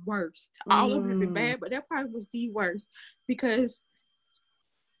the worst. All of them have been bad, but that probably was the worst, because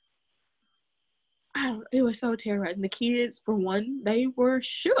it was so terrorizing. The kids, for one, they were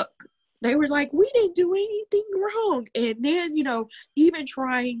shook. They were like, we didn't do anything wrong. And then, even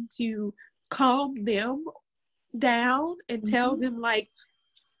trying to calm them down and tell them, like,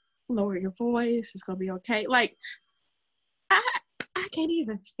 lower your voice, it's gonna be okay. Like, I can't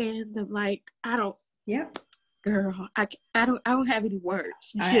even stand them. Like, I don't. Yep. Girl, I don't have any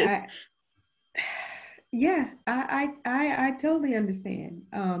words. I totally understand.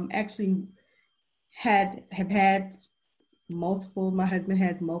 Actually, have had multiple. My husband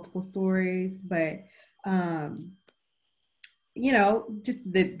has multiple stories, but just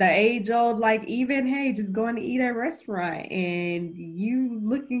the age old, like, even, hey, just going to eat at a restaurant and you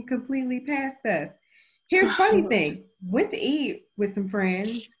looking completely past us. Here's the funny thing. Went to eat with some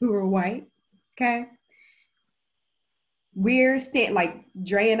friends who were white. Okay. We're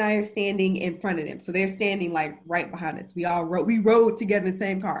Dre and I are standing in front of them. So they're standing like right behind us. We rode together in the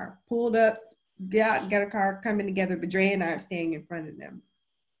same car, pulled up, got a car coming together, but Dre and I are standing in front of them.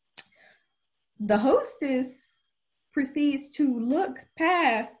 The hostess proceeds to look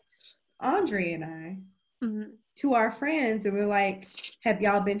past Andre and I to our friends, and we're like, have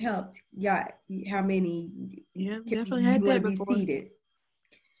y'all been helped? Yeah, how many? Yeah, definitely had that before. Be seated?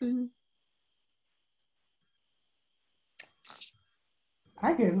 Mm-hmm.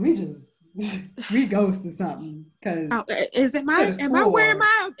 I guess we just we ghosted something. Cause am I wearing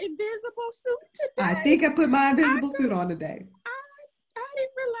my invisible suit today? I think I put my invisible suit on today. I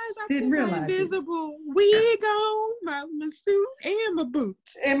didn't realize I put my invisible wig on, my suit, and my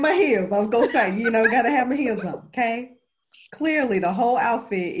boots. And my heels. I was going to say, gotta have my heels on, okay? Clearly, the whole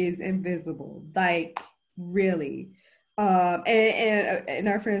outfit is invisible. Like, really. And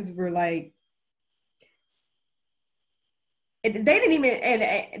our friends were like, they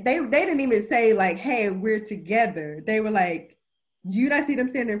didn't even say like, hey, we're together. They were like, do you not see them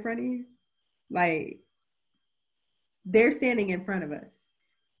standing in front of you? Like, they're standing in front of us,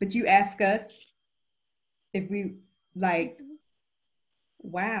 but you ask us if we like,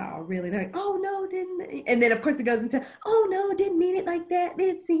 wow, really? They're like, oh no, didn't. And then of course it goes into, oh no, didn't mean it like that.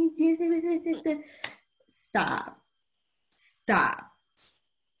 Stop.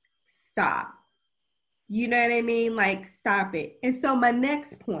 You know what I mean? Like, stop it. And so my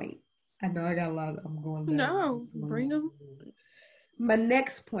next point, I know I got a lot. I'm going down. No, bring them. My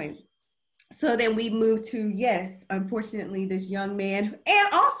next point. So then we moved to, yes, unfortunately, this young man.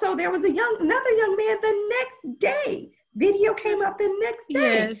 And also there was another young man the next day. Video came up the next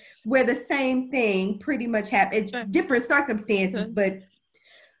day. Yes. Where the same thing pretty much happened. It's different circumstances, but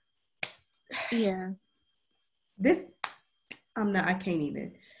yeah. I can't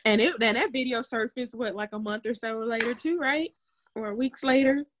even. And that video surfaced like a month or so later too, right? Or weeks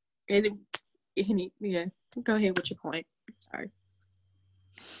later. And yeah, go ahead with your point. Sorry.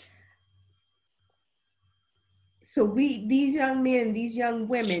 So these young men, these young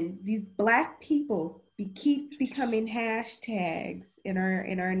women, these Black people, we keep becoming hashtags in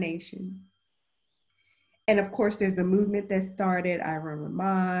our nation. And of course, there's a movement that started, Iran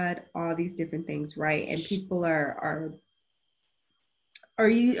Ramad, all these different things, right? And people are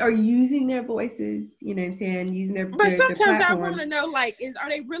using their voices, you know what I'm saying? Using their But sometimes their I want to know, like,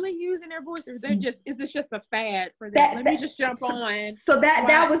 are they really using their voice, or is this just a fad for them? Let me just jump on. So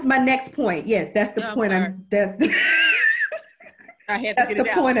that was my next point. Yes, that's the point. I had to get it out.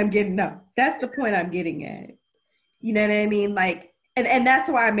 That's the point I'm getting. No, that's the point I'm getting at. You know what I mean? Like, and that's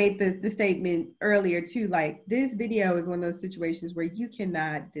why I made the statement earlier too. Like, this video is one of those situations where you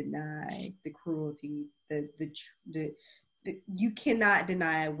cannot deny the cruelty, you cannot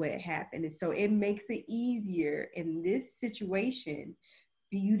deny what happened. And so it makes it easier in this situation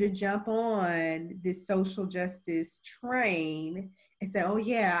for you to jump on this social justice train and say, oh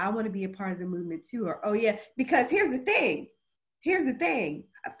yeah, I want to be a part of the movement too. Or, oh yeah, because here's the thing.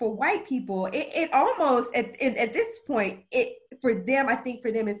 For white people, it almost at this point, for them,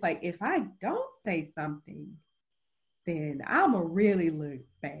 it's like, if I don't say something, then I'ma really look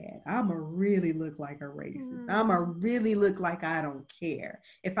bad. I'ma really look like a racist. I'ma really look like I don't care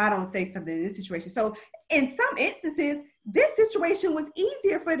if I don't say something in this situation. So in some instances, this situation was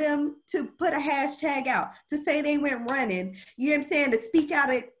easier for them to put a hashtag out, to say they went running, you know what I'm saying, to speak out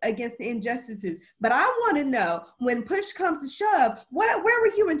against the injustices. But I want to know, when push comes to shove, where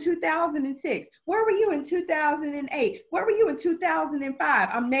were you in 2006? Where were you in 2008? Where were you in 2005?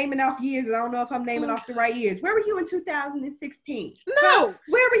 I'm naming off years, and I don't know if I'm naming off the right years. Where were you in 2016? No.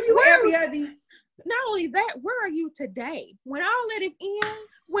 Where were you every other? Not only that, where are you today? When all that is in,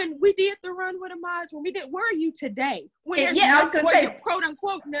 when we did the run with the mods, where are you today? When there's quote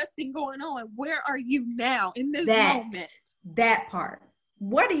unquote nothing going on, where are you now in this moment? That part.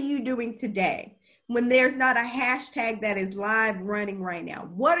 What are you doing today when there's not a hashtag that is live running right now?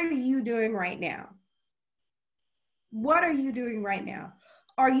 What are you doing right now? What are you doing right now?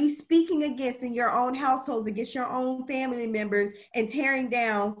 Are you speaking against, in your own households, against your own family members, and tearing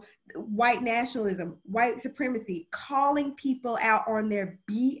down white nationalism, white supremacy, calling people out on their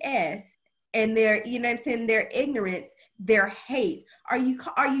BS and their, you know what I'm saying, their ignorance, their hate? Are you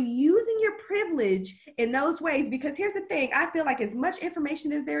using your privilege in those ways? Because here's the thing, I feel like as much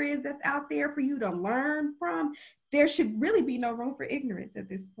information as there is that's out there for you to learn from, there should really be no room for ignorance at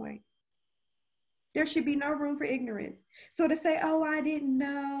this point. There should be no room for ignorance. So to say, oh, I didn't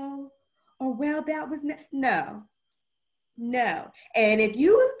know, or well, that was no. And if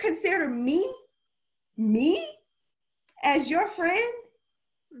you consider me as your friend,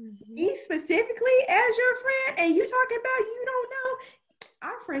 me specifically as your friend, and you talking about you don't know,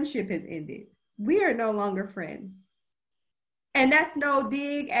 our friendship has ended. We are no longer friends. And that's no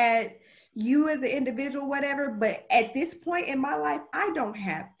dig at you as an individual, whatever, but at this point in my life, I don't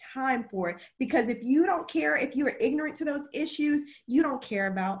have time for it, because if you don't care, if you are ignorant to those issues, you don't care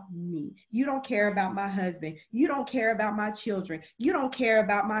about me. You don't care about my husband. You don't care about my children. You don't care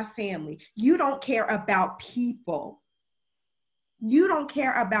about my family. You don't care about people. You don't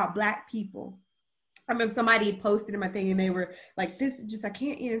care about Black people. I remember somebody had posted in my thing and they were like, this is just, I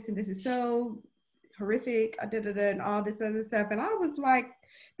can't answer. This is so horrific, and all this other stuff. And I was like,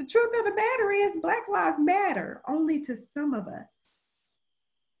 the truth of the matter is Black lives matter only to some of us.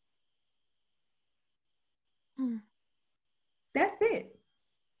 That's it.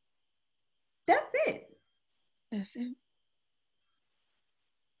 That's it. That's it.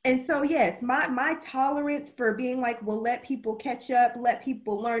 And so, yes, my tolerance for being like, well, let people catch up, let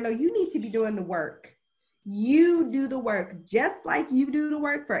people learn. No, you need to be doing the work. You do the work just like you do the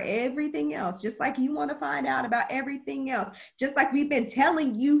work for everything else, just like you want to find out about everything else, just like we've been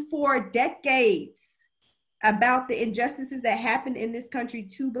telling you for decades about the injustices that happen in this country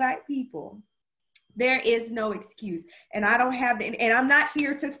to Black people. There is no excuse. And I don't have, and I'm not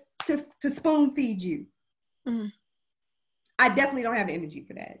here to spoon feed you. I definitely don't have the energy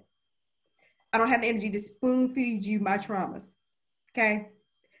for that. I don't have the energy to spoon feed you my traumas. Okay?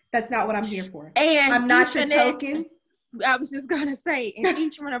 That's not what I'm here for. And I'm not your token. I was just going to say, in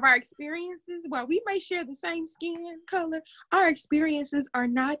each one of our experiences, while we may share the same skin color, our experiences are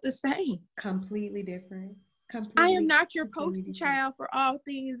not the same. Completely different. I am not your poster child for all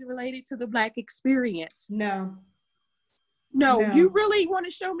things related to the Black experience. No, you really want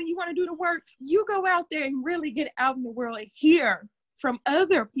to show me you want to do the work, you go out there and really get out in the world and hear from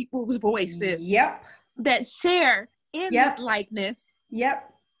other people's voices that share in this likeness.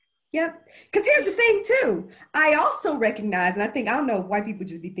 Because here's the thing too, I also recognize, and I don't know, white people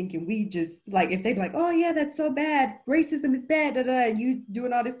just be thinking we just like, if they be like, oh yeah, that's so bad, racism is bad, you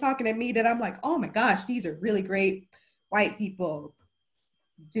doing all this talking at me, that I'm like, oh my gosh, these are really great white people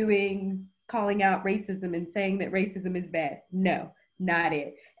calling out racism and saying that racism is bad. No, not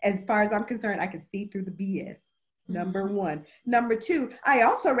it. As far as I'm concerned, I can see through the BS. Number one. Number two, I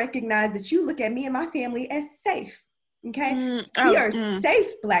also recognize that you look at me and my family as safe. Okay? We are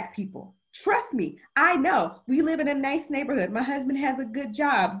safe Black people. Trust me. I know. We live in a nice neighborhood. My husband has a good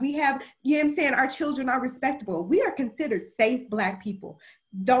job. We have, you know what I'm saying? Our children are respectable. We are considered safe Black people.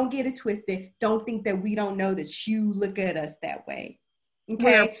 Don't get it twisted. Don't think that we don't know that you look at us that way.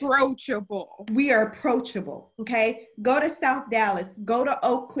 Okay. We are approachable. Okay. Go to South Dallas, go to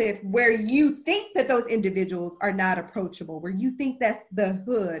Oak Cliff, where you think that those individuals are not approachable, where you think that's the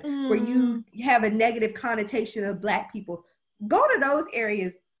hood, where you have a negative connotation of Black people. Go to those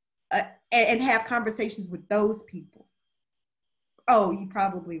areas and have conversations with those people. Oh, you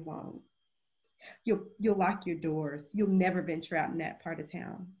probably won't. You'll lock your doors. You'll never venture out in that part of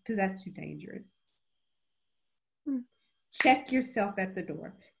town because that's too dangerous. Check yourself at the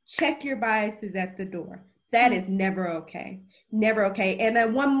door. Check your biases at the door. That is never okay. Never okay. And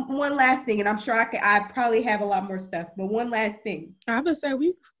then one last thing, and I'm sure I probably have a lot more stuff, but one last thing. I would say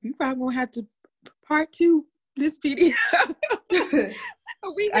we probably gonna have to part 2 this video. I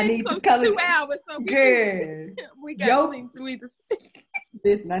need to color 2 hours. So we got things we just.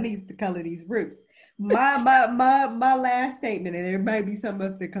 Listen, I need to color these roots. My last statement, and there might be something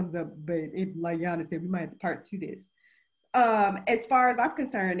else that comes up, but like Yana said, we might have to part 2 this. As far as I'm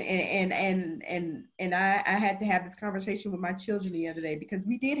concerned, and I had to have this conversation with my children the other day, because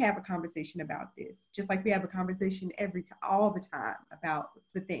we did have a conversation about this, just like we have a conversation all the time about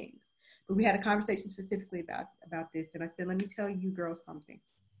the things. But we had a conversation specifically about this, and I said, let me tell you girls something.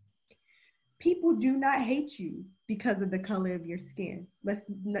 People do not hate you because of the color of your skin. Let's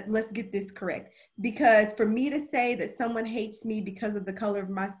get this correct. Because for me to say that someone hates me because of the color of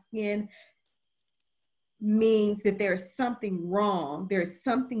my skin means that there's something wrong. There's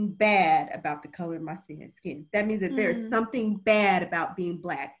something bad about the color of my skin. That means that there's something bad about being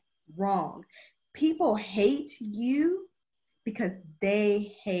Black. Wrong. People hate you because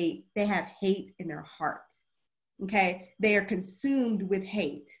they have hate in their heart. Okay? They are consumed with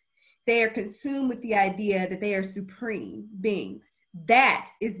hate. They are consumed with the idea that they are supreme beings.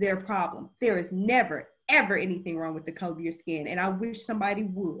 That is their problem. There is never, ever anything wrong with the color of your skin. And I wish somebody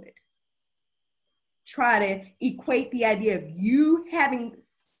would try to equate the idea of you having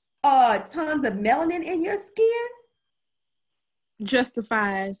tons of melanin in your skin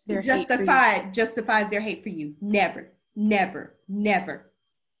justifies their hate for you. Never. No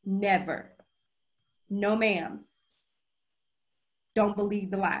ma'ams. Don't believe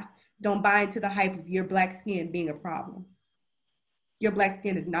the lie. Don't buy into the hype of your Black skin being a problem. Your Black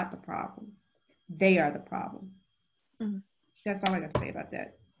skin is not the problem. They are the problem. That's all I got to say about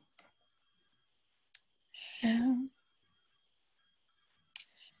that.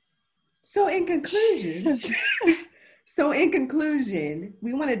 So in conclusion,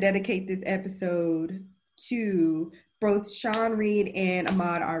 we want to dedicate this episode to both Sean Reed and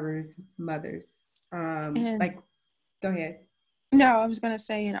Ahmaud Arbery's mothers. Go ahead. No, I was going to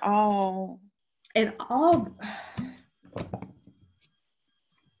say in all And all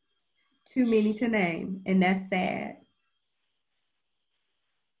too many to name, and that's sad.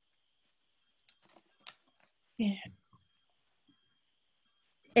 Yeah.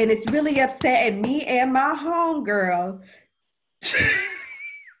 And it's really upsetting me and my homegirl.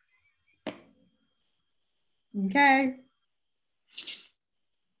 Okay?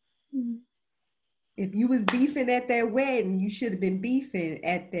 If you was beefing at that wedding, you should have been beefing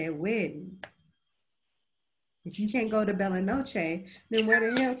at that wedding. If you can't go to Bella Noche, then where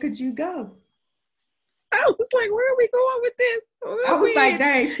the hell could you go? I was like, where are we going with this? I was like,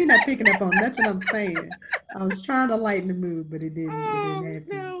 dang, she not picking up on nothing I'm saying. I was trying to lighten the mood, but it didn't happen.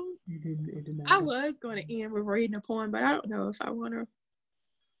 No. It did not I happen. was going to end with reading a poem, but I don't know if I want to.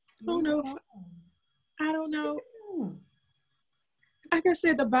 I don't know. Like I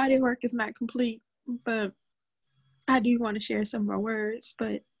said, the body work is not complete, but I do want to share some more words,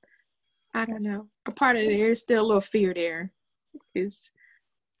 but I don't know. A part of there is still a little fear there. I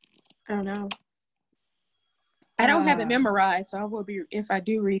don't know. I don't have it memorized, so I will be, if I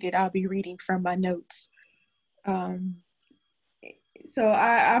do read it, I'll be reading from my notes. So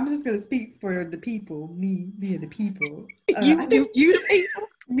I'm just going to speak for the people, me being the people. You the people?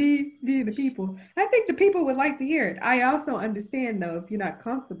 Me being the people. I think the people would like to hear it. I also understand, though, if you're not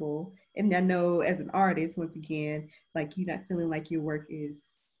comfortable, and I know as an artist, once again, like you're not feeling like your work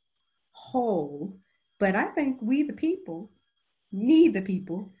is whole, but I think we the people, me the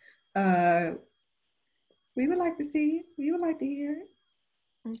people, we would like to see it. We would like to hear it.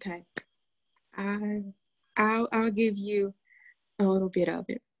 Okay. I'll give you a little bit of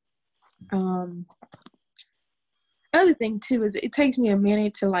it. Other thing too is it takes me a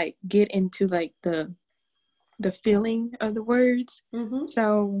minute to like get into like the feeling of the words. Mm-hmm.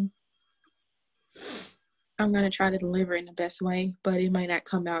 So I'm gonna try to deliver it in the best way, but it might not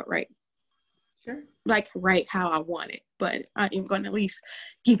come out right. Sure. Like right how I want it, but I am gonna at least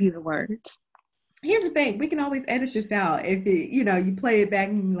give you the words. Here's the thing: we can always edit this out if it, you play it back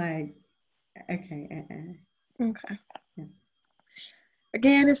and you're like, okay. Okay. Yeah.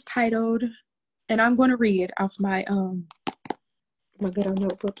 Again, it's titled, and I'm going to read it off my good old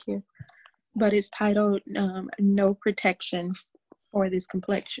notebook here, but it's titled "No Protection for This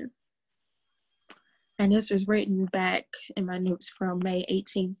Complexion," and this was written back in my notes from May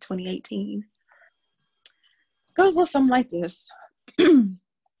 18, 2018. Goes a little something like this.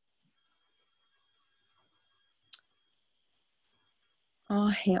 Oh,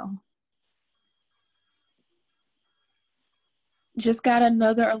 hell. Just got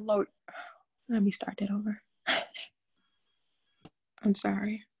another alert. Let me start that over. I'm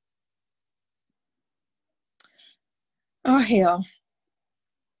sorry. Oh, hell.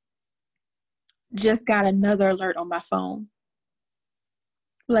 Just got another alert on my phone.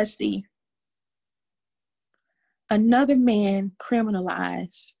 Let's see. Another man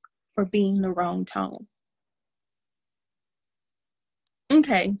criminalized for being the wrong tone.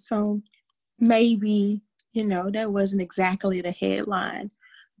 Okay, so maybe, that wasn't exactly the headline,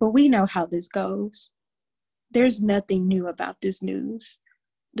 but we know how this goes. There's nothing new about this news.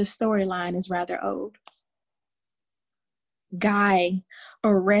 The storyline is rather old. Guy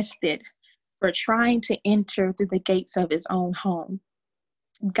arrested for trying to enter through the gates of his own home.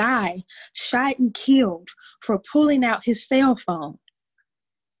 Guy shot and killed for pulling out his cell phone.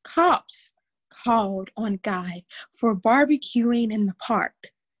 Cops called on Guy for barbecuing in the park.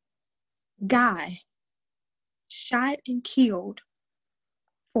 Guy shot and killed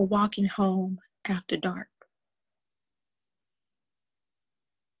for walking home after dark.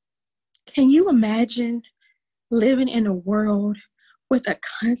 Can you imagine living in a world with a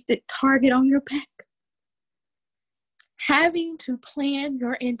constant target on your back? Having to plan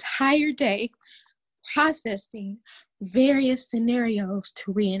your entire day processing various scenarios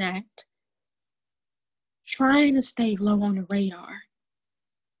to reenact. Trying to stay low on the radar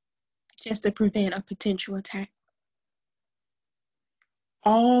just to prevent a potential attack.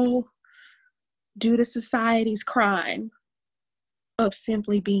 All due to society's crime of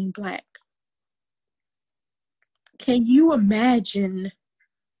simply being Black. Can you imagine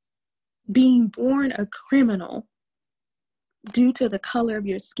being born a criminal due to the color of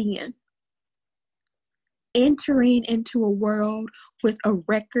your skin? Entering into a world with a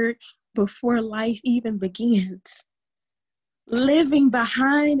record before life even begins. Living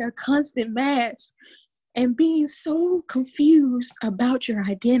behind a constant mask and being so confused about your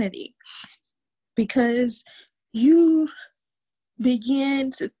identity because you begin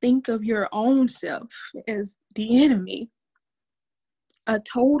to think of your own self as the enemy. A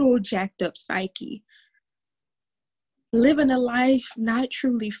total jacked up psyche. Living a life not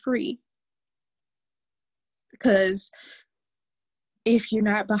truly free. because if you're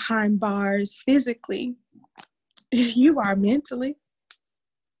not behind bars physically, you are mentally.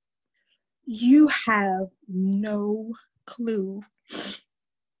 You have no clue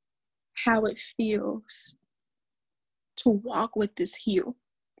how it feels to walk with this heel.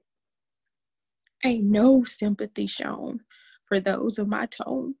 Ain't no sympathy shown for those of my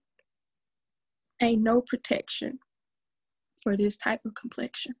tone. Ain't no protection for this type of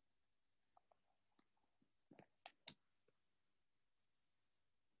complexion.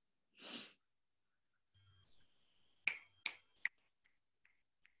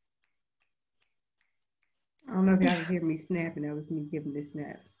 I don't know if y'all can hear me snapping. That was me giving the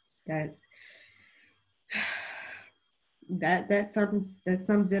snaps. That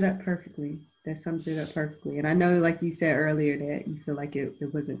sums it up perfectly. That sums it up perfectly. And I know, like you said earlier, that you feel like it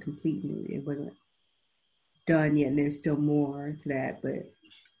wasn't complete and it wasn't done yet, and there's still more to that. But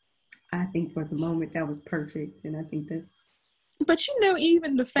I think for the moment that was perfect, and I think that's. But you know,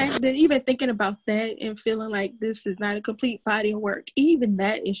 even the fact that even thinking about that and feeling like this is not a complete body of work, even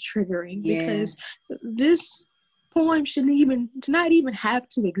that is triggering because this poem should not even have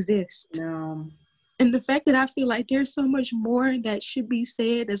to exist. No. And the fact that I feel like there's so much more that should be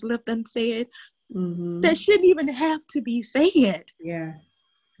said, that's left unsaid, that shouldn't even have to be said. Yeah.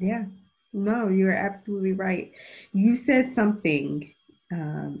 Yeah. No, you're absolutely right. You said something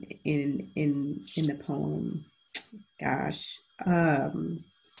in the poem. Gosh.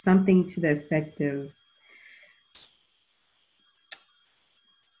 Something to the effect of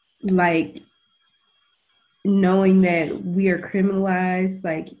like knowing that we are criminalized,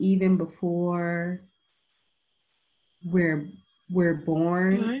 like even before we're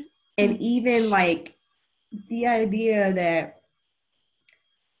born, Right. and even like the idea that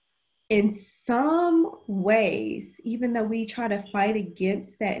in some ways, even though we try to fight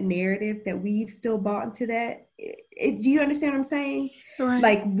against that narrative, that we've still bought into that. Do you understand what I'm saying? Right.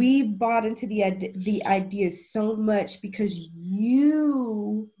 Like we've bought into the idea so much because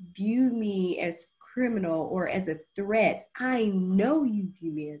you view me as criminal or as a threat. I know you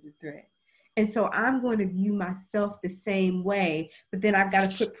view me as a threat. And so I'm going to view myself the same way, but then I've got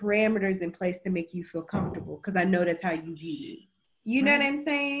to put parameters in place to make you feel comfortable because I know that's how you view me. You know what I'm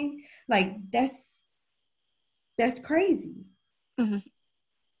saying? Like that's crazy. Mm-hmm.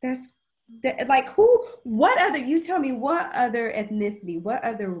 Like you tell me what other ethnicity, what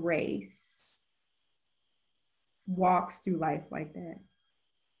other race walks through life like that?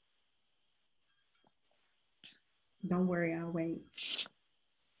 Don't worry, I'll wait.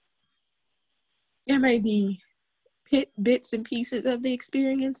 There may be bits and pieces of the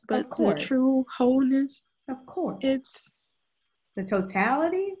experience, but the true wholeness, of course, it's the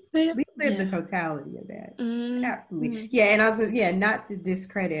totality. Yeah. We live the totality of that. Absolutely. Mm-hmm. Yeah, and I was not to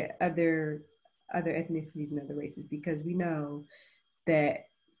discredit other ethnicities and other races because we know that,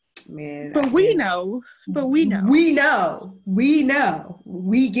 man. We know. We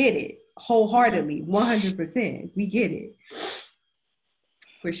get it wholeheartedly, 100%. We get it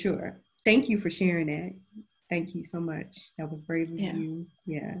for sure. Thank you for sharing that. Thank you so much. That was brave of you.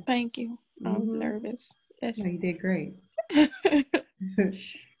 Yeah. Thank you. I was nervous. Yes. No, you did great. That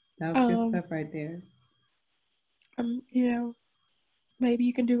was good stuff right there. Maybe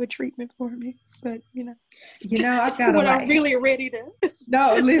you can do a treatment for me, but I've got when I'm really ready to.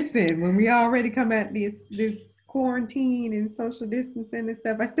 No, listen. When we already come at this quarantine and social distancing and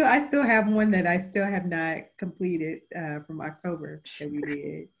stuff, I still have one that I still have not completed from October that we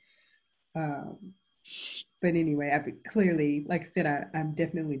did. But anyway, clearly, like I said, I'm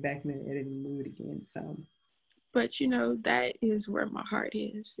definitely back in the editing mood again. So, but that is where my heart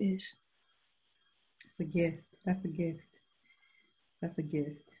is. It's a gift. That's a gift.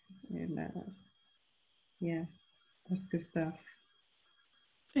 And yeah, that's good stuff.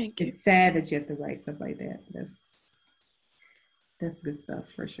 Thank you. It's sad that you have to write stuff like that. That's good stuff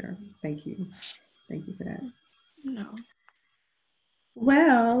for sure. Thank you for that. No.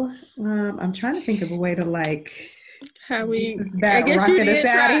 Well, I'm trying to think of a way to how we. I guess you did us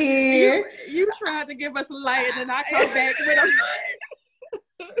out of here. You tried to give us a light, and then I come back with a.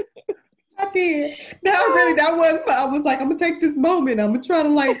 I did. I was like, I'm gonna take this moment. I'm gonna try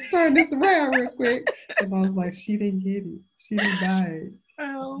to turn this around real quick. And I was like, she didn't get it. She didn't buy it.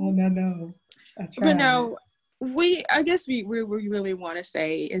 Oh no. I tried. But no, I guess we really want to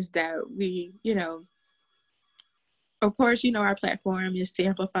say is that we, of course, our platform is to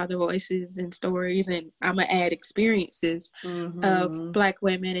amplify the voices and stories, and I'm gonna add experiences of Black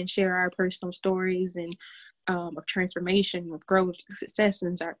women and share our personal stories and of transformation, of growth,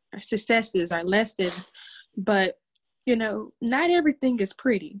 successes, our lessons. But not everything is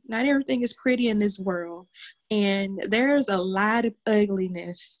pretty. Not everything is pretty in this world. And there's a lot of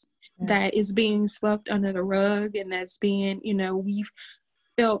ugliness that is being swept under the rug, and that's being, we've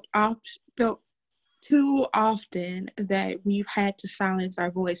felt too often that we've had to silence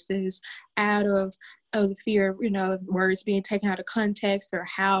our voices out of the fear of words being taken out of context, or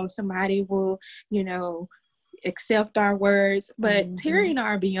how somebody will, accept our words. But Terry and I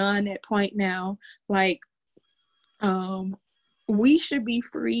are beyond that point now. Like, we should be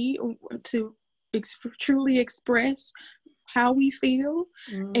free to truly express how we feel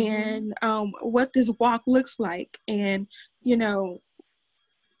and what this walk looks like. And,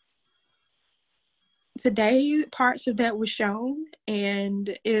 today parts of that was shown.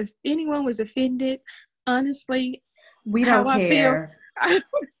 And if anyone was offended, honestly, we don't care. I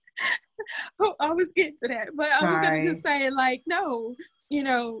was getting to that, but I was going to just say, like, no,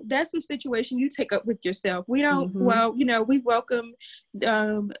 that's a situation you take up with yourself. We don't, we welcome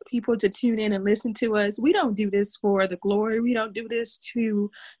people to tune in and listen to us. We don't do this for the glory. We don't do this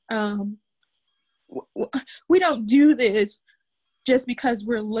we don't do this just because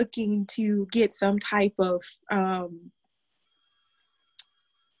we're looking to get some type of,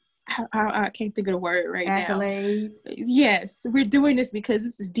 I can't think of the word right accolades. Now. Yes, we're doing this because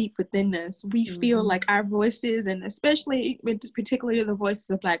this is deep within us. We feel like our voices, and particularly the voices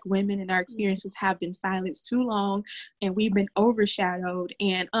of Black women, and our experiences have been silenced too long, and we've been overshadowed.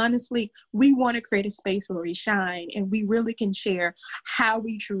 And honestly, we want to create a space where we shine, and we really can share how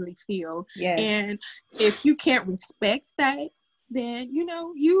we truly feel. Yes. And if you can't respect that, then,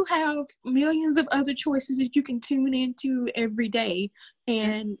 you have millions of other choices that you can tune into every day.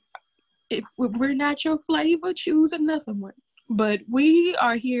 And if we're not your flavor, choose another one. But we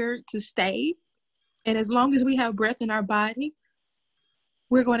are here to stay. And as long as we have breath in our body,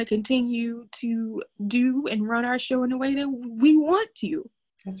 we're going to continue to do and run our show in the way that we want to.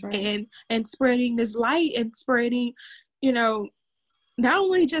 That's right. And spreading this light, and spreading, not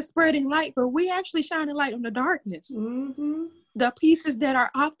only just spreading light, but we actually shine a light on the darkness. The pieces that are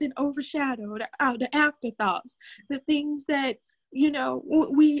often overshadowed, the afterthoughts, the things that,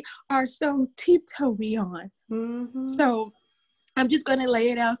 we are so tiptoey on. So I'm just going to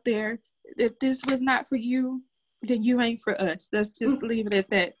lay it out there. If this was not for you, then you ain't for us. Let's just leave it at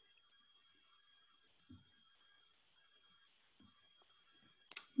that.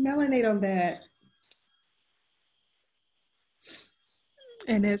 Melanate on that.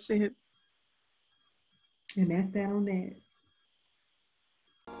 And that's it. And that's that on that.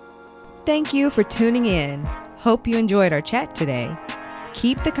 Thank you for tuning in. Hope you enjoyed our chat today.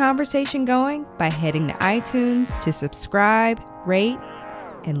 Keep the conversation going by heading to iTunes to subscribe, rate,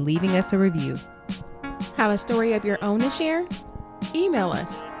 and leaving us a review. Have a story of your own to share? Email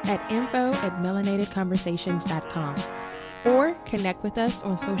us at info@melanatedconversations.com or connect with us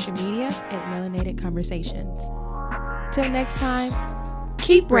on social media at Melanated Conversations. Till next time,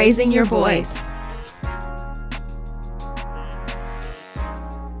 keep raising your voice.